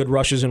a couple good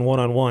rushes in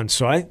one-on-one.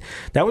 So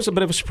that was a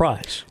bit of a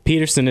surprise.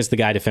 Peterson is the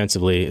guy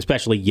defensively,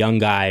 especially young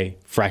guy,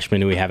 freshman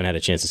who we haven't had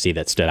a chance to see,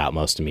 that stood out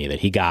most to me,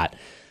 that he got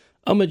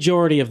a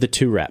majority of the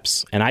 2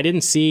 reps. And I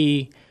didn't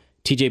see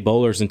T.J.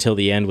 Bollers until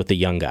the end with the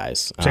young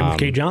guys. Same with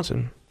Cade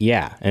Johnson.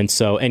 Yeah, and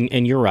so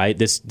and you're right.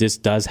 This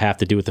does have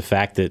to do with the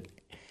fact that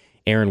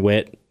Aaron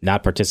Witt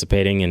not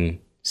participating and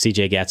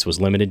C.J. Getz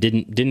was limited,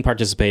 didn't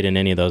participate in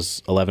any of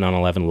those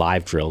 11-on-11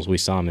 live drills. We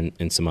saw him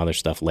in some other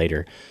stuff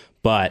later.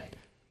 But,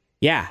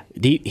 yeah,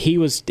 he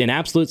was an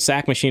absolute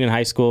sack machine in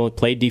high school,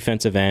 played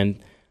defensive end.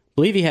 I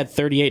believe he had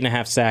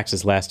 38.5 sacks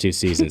his last 2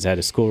 seasons, had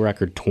a school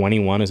record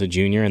 21 as a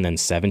junior and then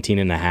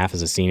 17.5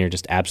 as a senior,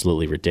 just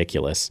absolutely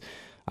ridiculous.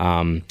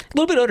 A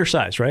little bit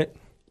undersized, right?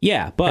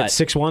 Yeah, but... At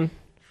 6'1"?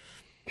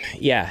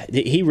 Yeah,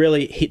 he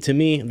really, to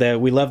me,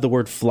 we love the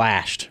word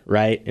flashed,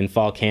 right, in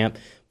fall camp.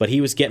 But he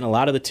was getting a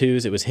lot of the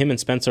 2s. It was him and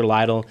Spencer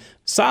Lytle.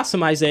 Saw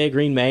some Isaiah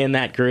Green-May in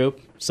that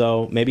group,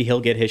 so maybe he'll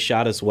get his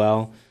shot as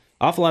well.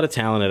 Awful lot of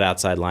talent at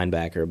outside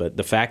linebacker, but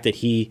the fact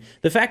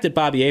that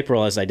Bobby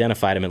April has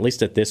identified him, at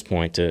least at this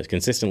point, to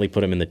consistently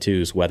put him in the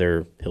 2s,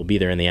 whether he'll be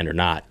there in the end or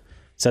not,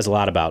 says a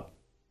lot about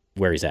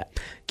where he's at.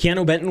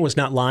 Keanu Benton was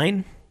not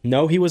lying.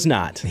 No, he was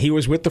not. He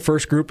was with the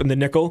first group in the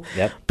nickel.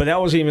 Yep. But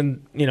that was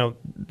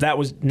that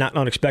was not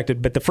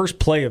unexpected. But the first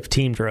play of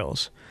team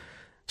drills,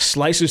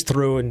 slices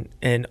through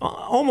and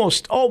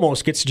almost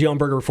gets to Jalen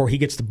Berger before he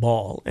gets the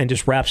ball and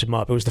just wraps him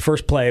up. It was the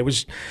first play. It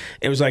was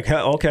like,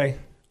 okay,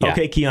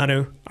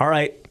 Keanu, all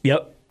right,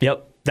 yep.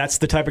 That's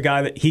the type of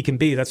guy that he can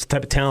be. That's the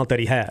type of talent that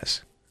he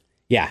has.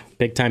 Yeah,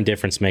 big-time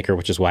difference maker,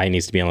 which is why he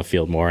needs to be on the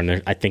field more.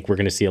 And I think we're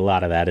going to see a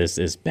lot of that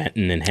is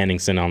Benton and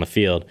Henningsen on the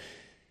field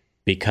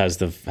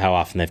because of how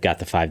often they've got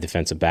the 5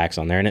 defensive backs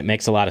on there, and it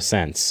makes a lot of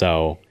sense.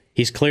 So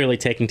he's clearly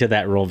taking to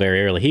that role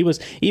very early. He was,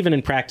 even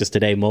in practice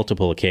today,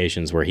 multiple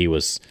occasions where he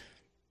was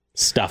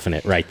stuffing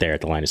it right there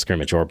at the line of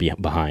scrimmage or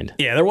behind.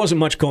 Yeah, there wasn't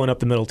much going up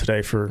the middle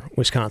today for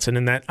Wisconsin,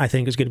 and that I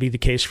think is going to be the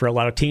case for a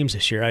lot of teams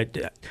this year.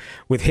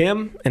 With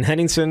him and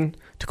Henningsen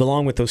to go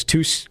along with those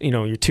 2,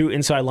 your 2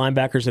 inside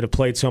linebackers that have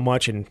played so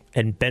much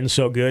and been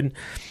so good,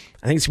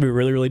 I think it's going to be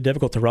really, really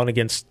difficult to run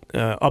against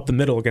up the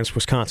middle against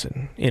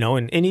Wisconsin,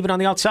 and even on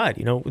the outside.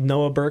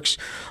 Noah Burks,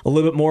 a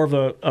little bit more of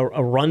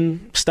a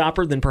run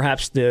stopper than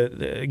perhaps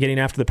the getting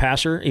after the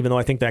passer, even though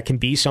I think that can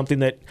be something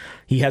that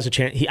he has a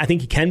chance. I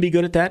think he can be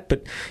good at that,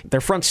 but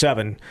their front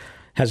 7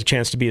 has a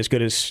chance to be as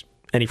good as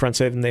any front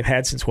 7 they've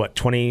had since,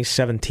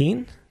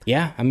 2017?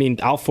 Yeah, I mean,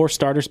 all 4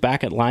 starters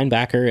back at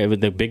linebacker.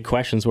 The big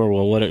questions were,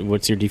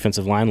 what's your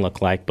defensive line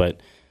look like? But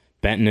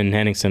Benton and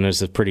Henningsen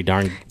is a pretty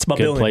darn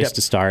good place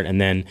to start. And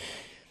then,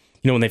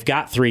 when they've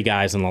got 3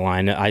 guys on the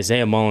line,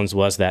 Isaiah Mullins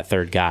was that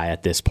 3rd guy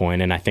at this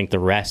point, and I think the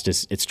rest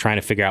it's trying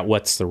to figure out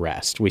what's the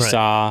rest. We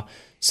saw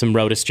some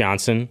Rodis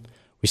Johnson.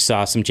 We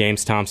saw some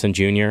James Thompson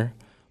Jr.,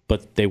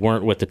 but they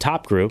weren't with the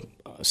top group,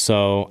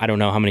 so I don't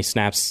know how many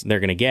snaps they're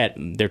going to get.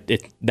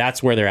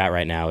 That's where they're at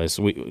right now. It's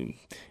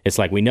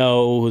like we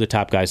know who the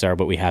top guys are,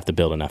 but we have to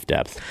build enough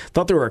depth.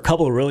 Thought there were a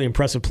couple of really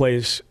impressive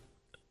plays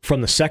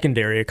from the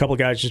secondary. A couple of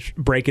guys just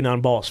breaking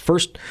on balls.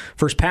 First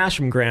pass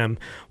from Graham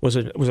was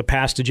a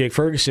pass to Jake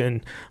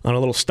Ferguson on a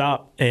little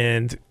stop,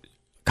 and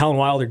Colin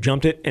Wilder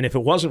jumped it. And if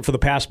it wasn't for the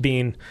pass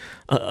being,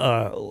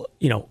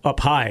 up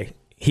high,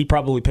 he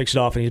probably picks it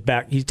off and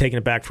he's taking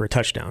it back for a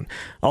touchdown.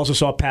 Also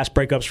saw pass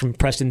breakups from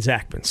Preston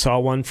Zachman. Saw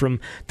one from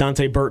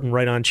Dante Burton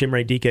right on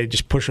Chimere Dike,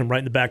 just pushing him right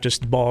in the back just as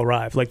the ball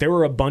arrived. Like, there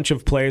were a bunch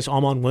of plays.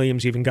 Almon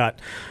Williams even got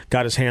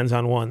his hands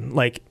on one.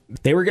 Like,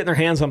 they were getting their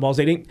hands on balls.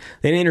 They didn't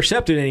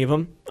intercept any of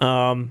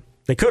them.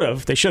 They could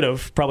have. They should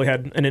have probably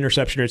had an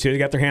interception or two. They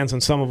got their hands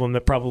on some of them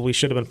that probably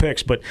should have been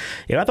picks. But,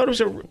 I thought it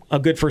was a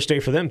good first day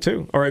for them,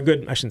 too. Or I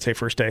shouldn't say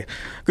first day.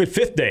 Good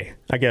fifth day,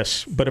 I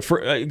guess. But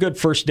a good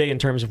first day in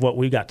terms of what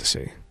we got to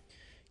see.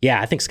 Yeah,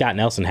 I think Scott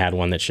Nelson had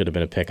one that should have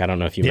been a pick. I don't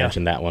know if you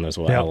mentioned that one as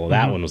well. Yeah. Well,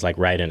 that one was like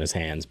right in his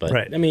hands. But,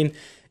 right. I mean,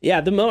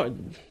 yeah, the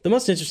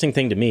most interesting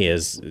thing to me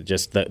is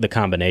just the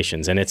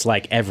combinations. And it's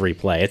like every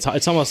play.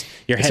 It's almost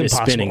your head is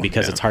spinning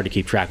because it's hard to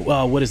keep track.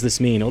 Well, what does this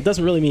mean? Well, it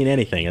doesn't really mean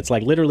anything. It's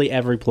like literally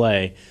every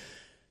play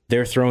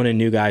they're throwing in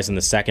new guys in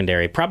the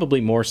secondary, probably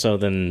more so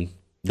than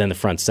the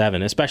front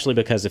seven, especially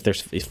because if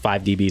there's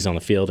 5 DBs on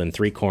the field and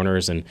 3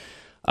 corners, and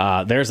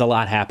there's a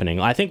lot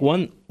happening. I think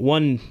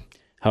one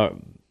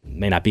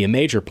may not be a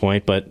major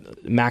point,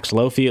 but Max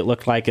Lofi, it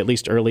looked like, at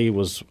least early,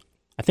 was,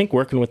 I think,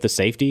 working with the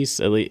safeties.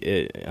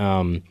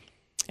 And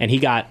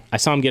I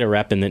saw him get a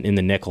rep in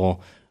the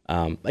nickel.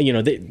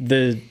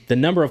 The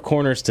number of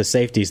corners to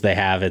safeties they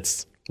have,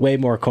 it's way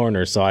more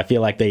corners. So I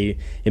feel like it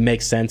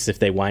makes sense if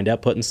they wind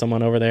up putting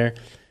someone over there.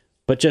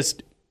 But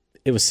just,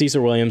 it was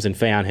Cesar Williams and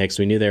Faion Hicks.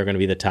 We knew they were going to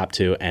be the top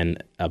 2,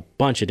 and a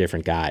bunch of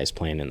different guys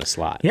playing in the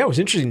slot. Yeah, it was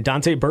interesting.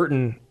 Dante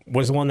Burton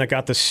was the one that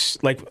got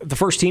this, like, the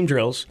first team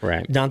drills.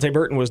 Right. Dante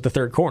Burton was the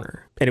third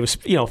corner. And it was,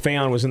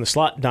 Faion was in the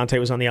slot, Dante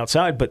was on the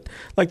outside. But,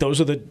 like,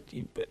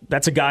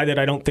 that's a guy that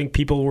I don't think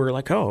people were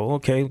like, oh,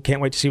 okay,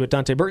 can't wait to see what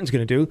Dante Burton's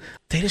going to do.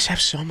 They just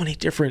have so many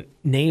different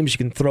names you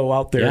can throw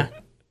out there. Yeah.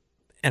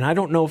 And I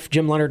don't know if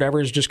Jim Leonard ever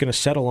is just going to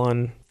settle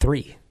on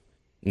 3.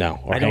 No,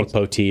 or Hank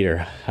Poteet, or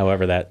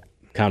however that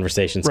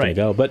conversation's going to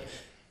go. But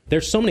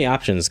there's so many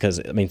options because,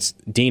 I mean,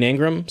 Dean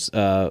Ingram,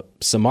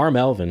 Samar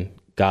Melvin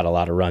got a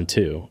lot of run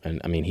too. And,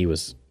 I mean, he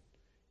was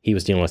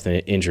dealing with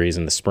injuries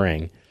in the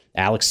spring.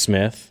 Alex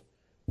Smith,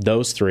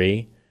 those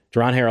 3.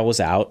 Deron Harrell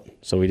was out,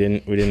 so we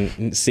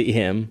didn't see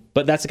him.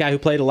 But that's a guy who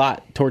played a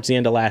lot towards the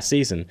end of last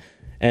season.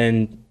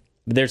 And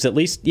there's at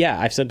least,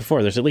 I've said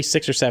before, there's at least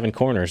 6 or 7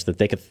 corners that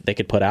they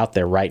could put out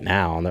there right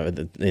now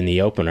in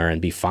the opener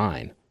and be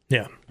fine.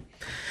 Yeah.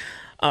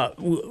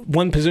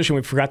 One position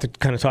we forgot to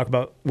kind of talk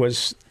about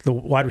was the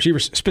wide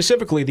receivers,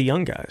 specifically the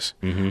young guys.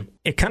 Mm-hmm.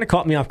 It kind of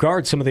caught me off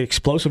guard, some of the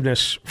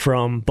explosiveness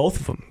from both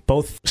of them,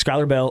 both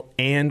Skylar Bell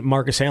and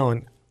Marcus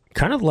Allen.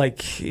 Kind of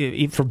like,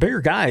 for bigger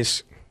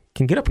guys,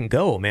 can get up and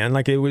go, man.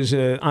 Like, it was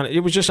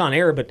just on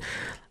air, but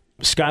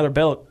Skylar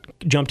Bell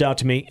jumped out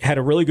to me, had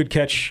a really good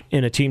catch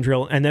in a team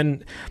drill, and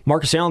then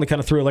Marcus Allen kind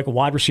of threw like a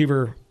wide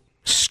receiver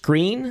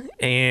screen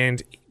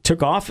and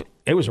took off.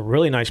 It was a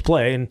really nice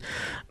play, and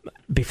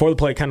before the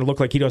play, it kind of looked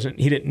like he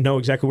didn't know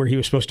exactly where he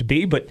was supposed to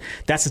be, but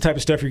that's the type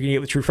of stuff you're going to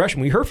get with true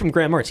freshmen. We heard from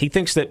Graham Mertz. He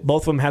thinks that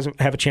both of them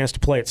have a chance to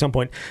play at some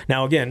point.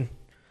 Now, again,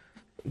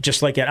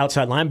 just like at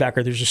outside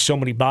linebacker, there's just so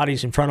many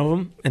bodies in front of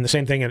them, and the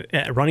same thing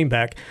at running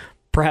back.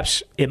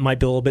 Perhaps it might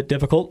be a little bit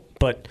difficult,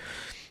 but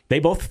they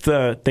both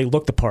they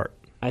look the part.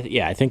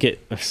 I think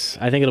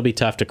it'll be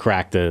tough to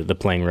crack the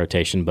playing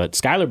rotation, but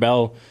Skylar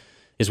Bell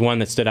is one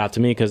that stood out to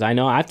me because I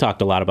know I've talked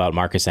a lot about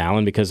Marcus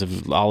Allen because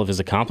of all of his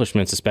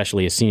accomplishments,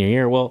 especially his senior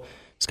year. Well,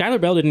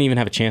 Skylar Bell didn't even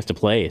have a chance to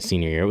play his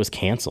senior year. It was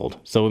canceled.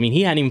 So, I mean,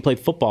 he hadn't even played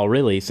football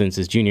really since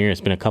his junior year. It's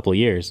been a couple of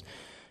years.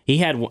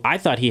 I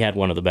thought he had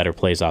one of the better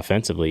plays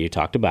offensively. You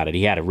talked about it.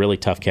 He had a really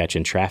tough catch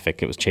in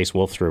traffic. It was Chase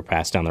Wolf threw a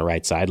pass down the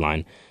right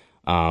sideline.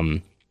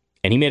 And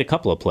he made a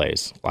couple of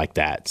plays like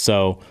that.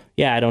 So,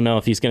 I don't know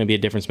if he's going to be a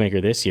difference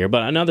maker this year.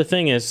 But another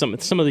thing is some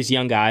of these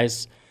young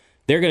guys,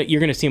 you're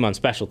going to see them on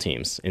special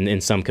teams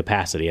in some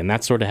capacity, and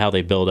that's sort of how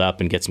they build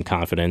up and get some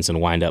confidence and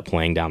wind up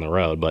playing down the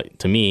road. But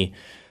to me,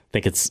 I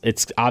think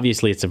it's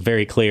obviously it's a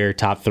very clear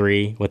top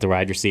 3 with the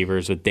wide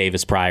receivers with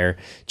Davis Pryor,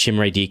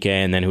 Chimere Dike,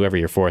 and then whoever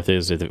your 4th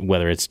is,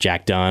 whether it's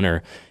Jack Dunn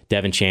or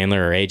Devin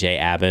Chandler or AJ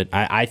Abbott.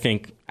 I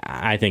think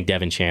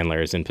Devin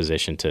Chandler is in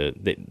position to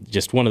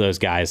just one of those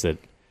guys that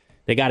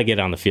they got to get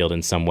on the field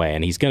in some way,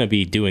 and he's going to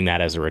be doing that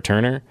as a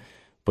returner.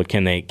 But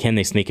can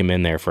they sneak him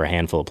in there for a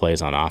handful of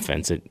plays on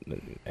offense?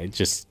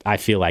 I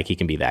feel like he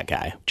can be that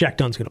guy. Jack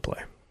Dunn's going to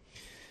play.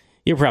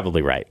 You're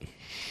probably right.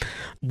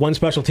 One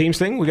special teams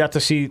thing, we got to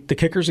see the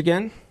kickers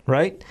again,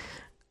 right?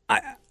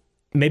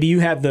 Maybe you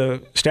have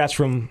the stats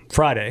from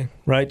Friday,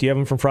 right? Do you have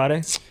them from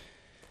Friday?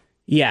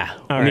 Yeah.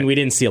 I mean, we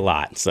didn't see a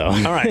lot. So all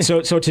right.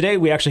 So today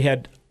we actually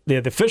had the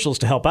officials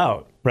to help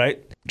out,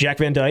 right? Jack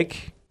Van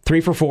Dyke,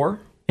 3 for 4,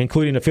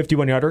 including a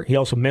 51-yarder. He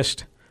also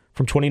missed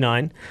from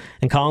 29.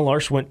 And Colin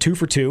Larsh went 2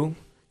 for 2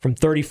 from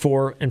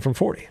 34 and from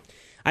 40.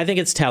 I think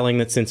it's telling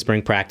that since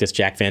spring practice,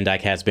 Jack Van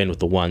Dyke has been with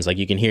the ones. Like,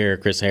 you can hear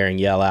Chris Herring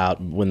yell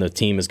out when the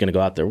team is going to go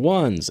out there,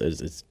 1s,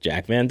 it's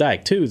Jack Van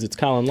Dyke, 2s, it's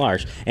Colin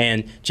Larsh.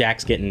 And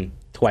Jack's getting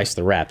twice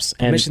the reps.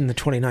 And missing the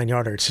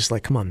 29-yarder, it's just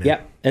like, come on, man.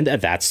 yeah, and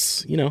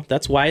that's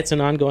why it's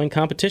an ongoing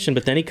competition.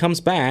 But then he comes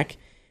back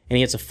and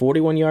he hits a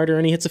 41-yarder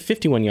and he hits a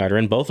 51-yarder,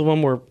 and both of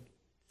them were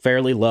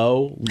fairly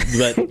low,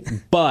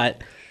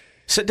 but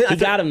So, he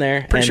got him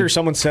there. Pretty sure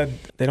someone said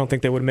they don't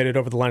think they would have made it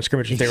over the line of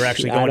scrimmage if they were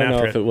actually going after it. I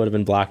don't know if it would have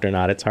been blocked or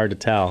not. It's hard to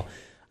tell.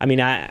 I mean,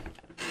 I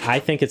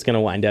think it's going to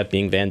wind up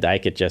being Van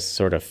Dyke. It just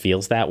sort of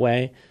feels that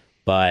way,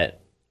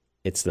 but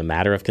it's the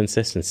matter of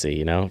consistency.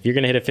 You know, if you're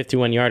going to hit a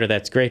 51-yarder,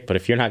 that's great. But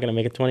if you're not going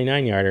to make a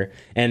 29-yarder,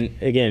 and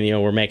again,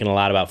 we're making a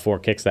lot about 4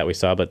 kicks that we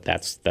saw, but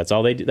that's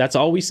all they do. That's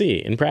all we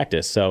see in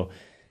practice. So,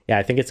 yeah,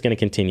 I think it's going to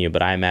continue.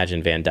 But I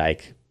imagine Van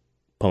Dyke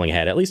pulling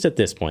ahead, at least at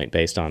this point,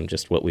 based on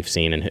just what we've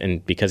seen,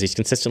 and because he's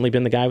consistently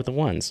been the guy with the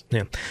ones.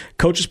 Yeah.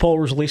 Coaches poll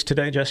was released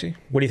today, Jesse.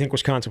 What do you think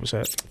Wisconsin was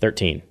at?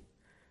 13.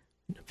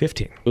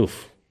 15.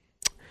 Oof.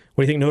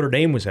 What do you think Notre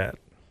Dame was at?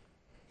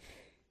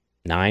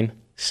 9.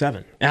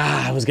 7.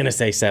 I was going to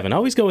say 7.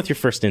 Always go with your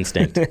first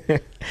instinct.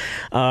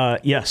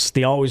 Yes,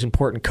 the always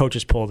important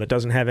coaches poll that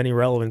doesn't have any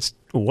relevance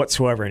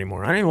whatsoever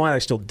anymore. I don't even know why they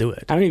still do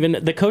it.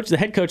 The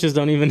head coaches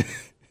don't even,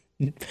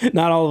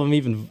 not all of them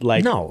even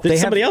like, no,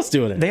 there's somebody else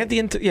doing it. They have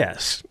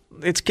yes.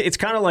 It's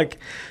kind of like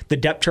the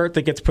depth chart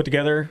that gets put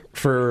together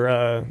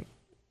for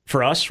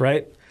us,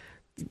 right?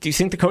 Do you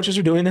think the coaches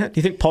are doing that? Do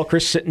you think Paul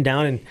Chryst sitting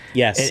down and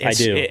yes, I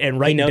do. And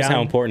writing he knows down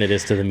how important it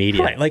is to the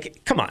media. Right?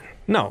 Like, come on,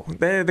 no.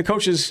 The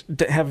coaches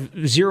have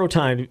zero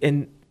time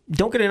and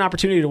don't get an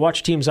opportunity to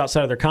watch teams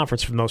outside of their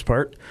conference for the most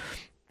part.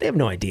 They have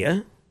no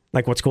idea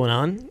like what's going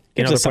on.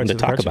 Gives us something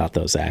to talk about,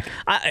 though, Zach.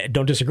 I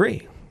don't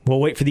disagree.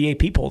 We'll wait for the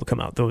AP poll to come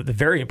out, the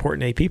very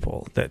important AP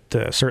poll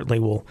that certainly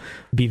will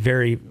be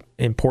very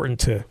important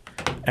to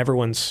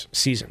everyone's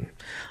season.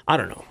 I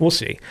don't know. We'll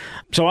see.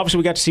 So obviously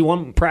we got to see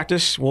one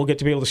practice. We'll get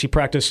to be able to see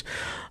practice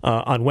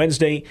on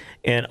Wednesday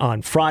and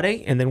on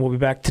Friday, and then we'll be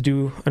back to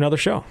do another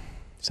show.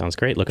 Sounds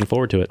great. Looking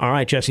forward to it. All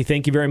right, Jesse,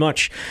 thank you very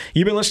much.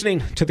 You've been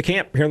listening to The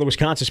Camp here on the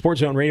Wisconsin Sports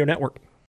Zone Radio Network.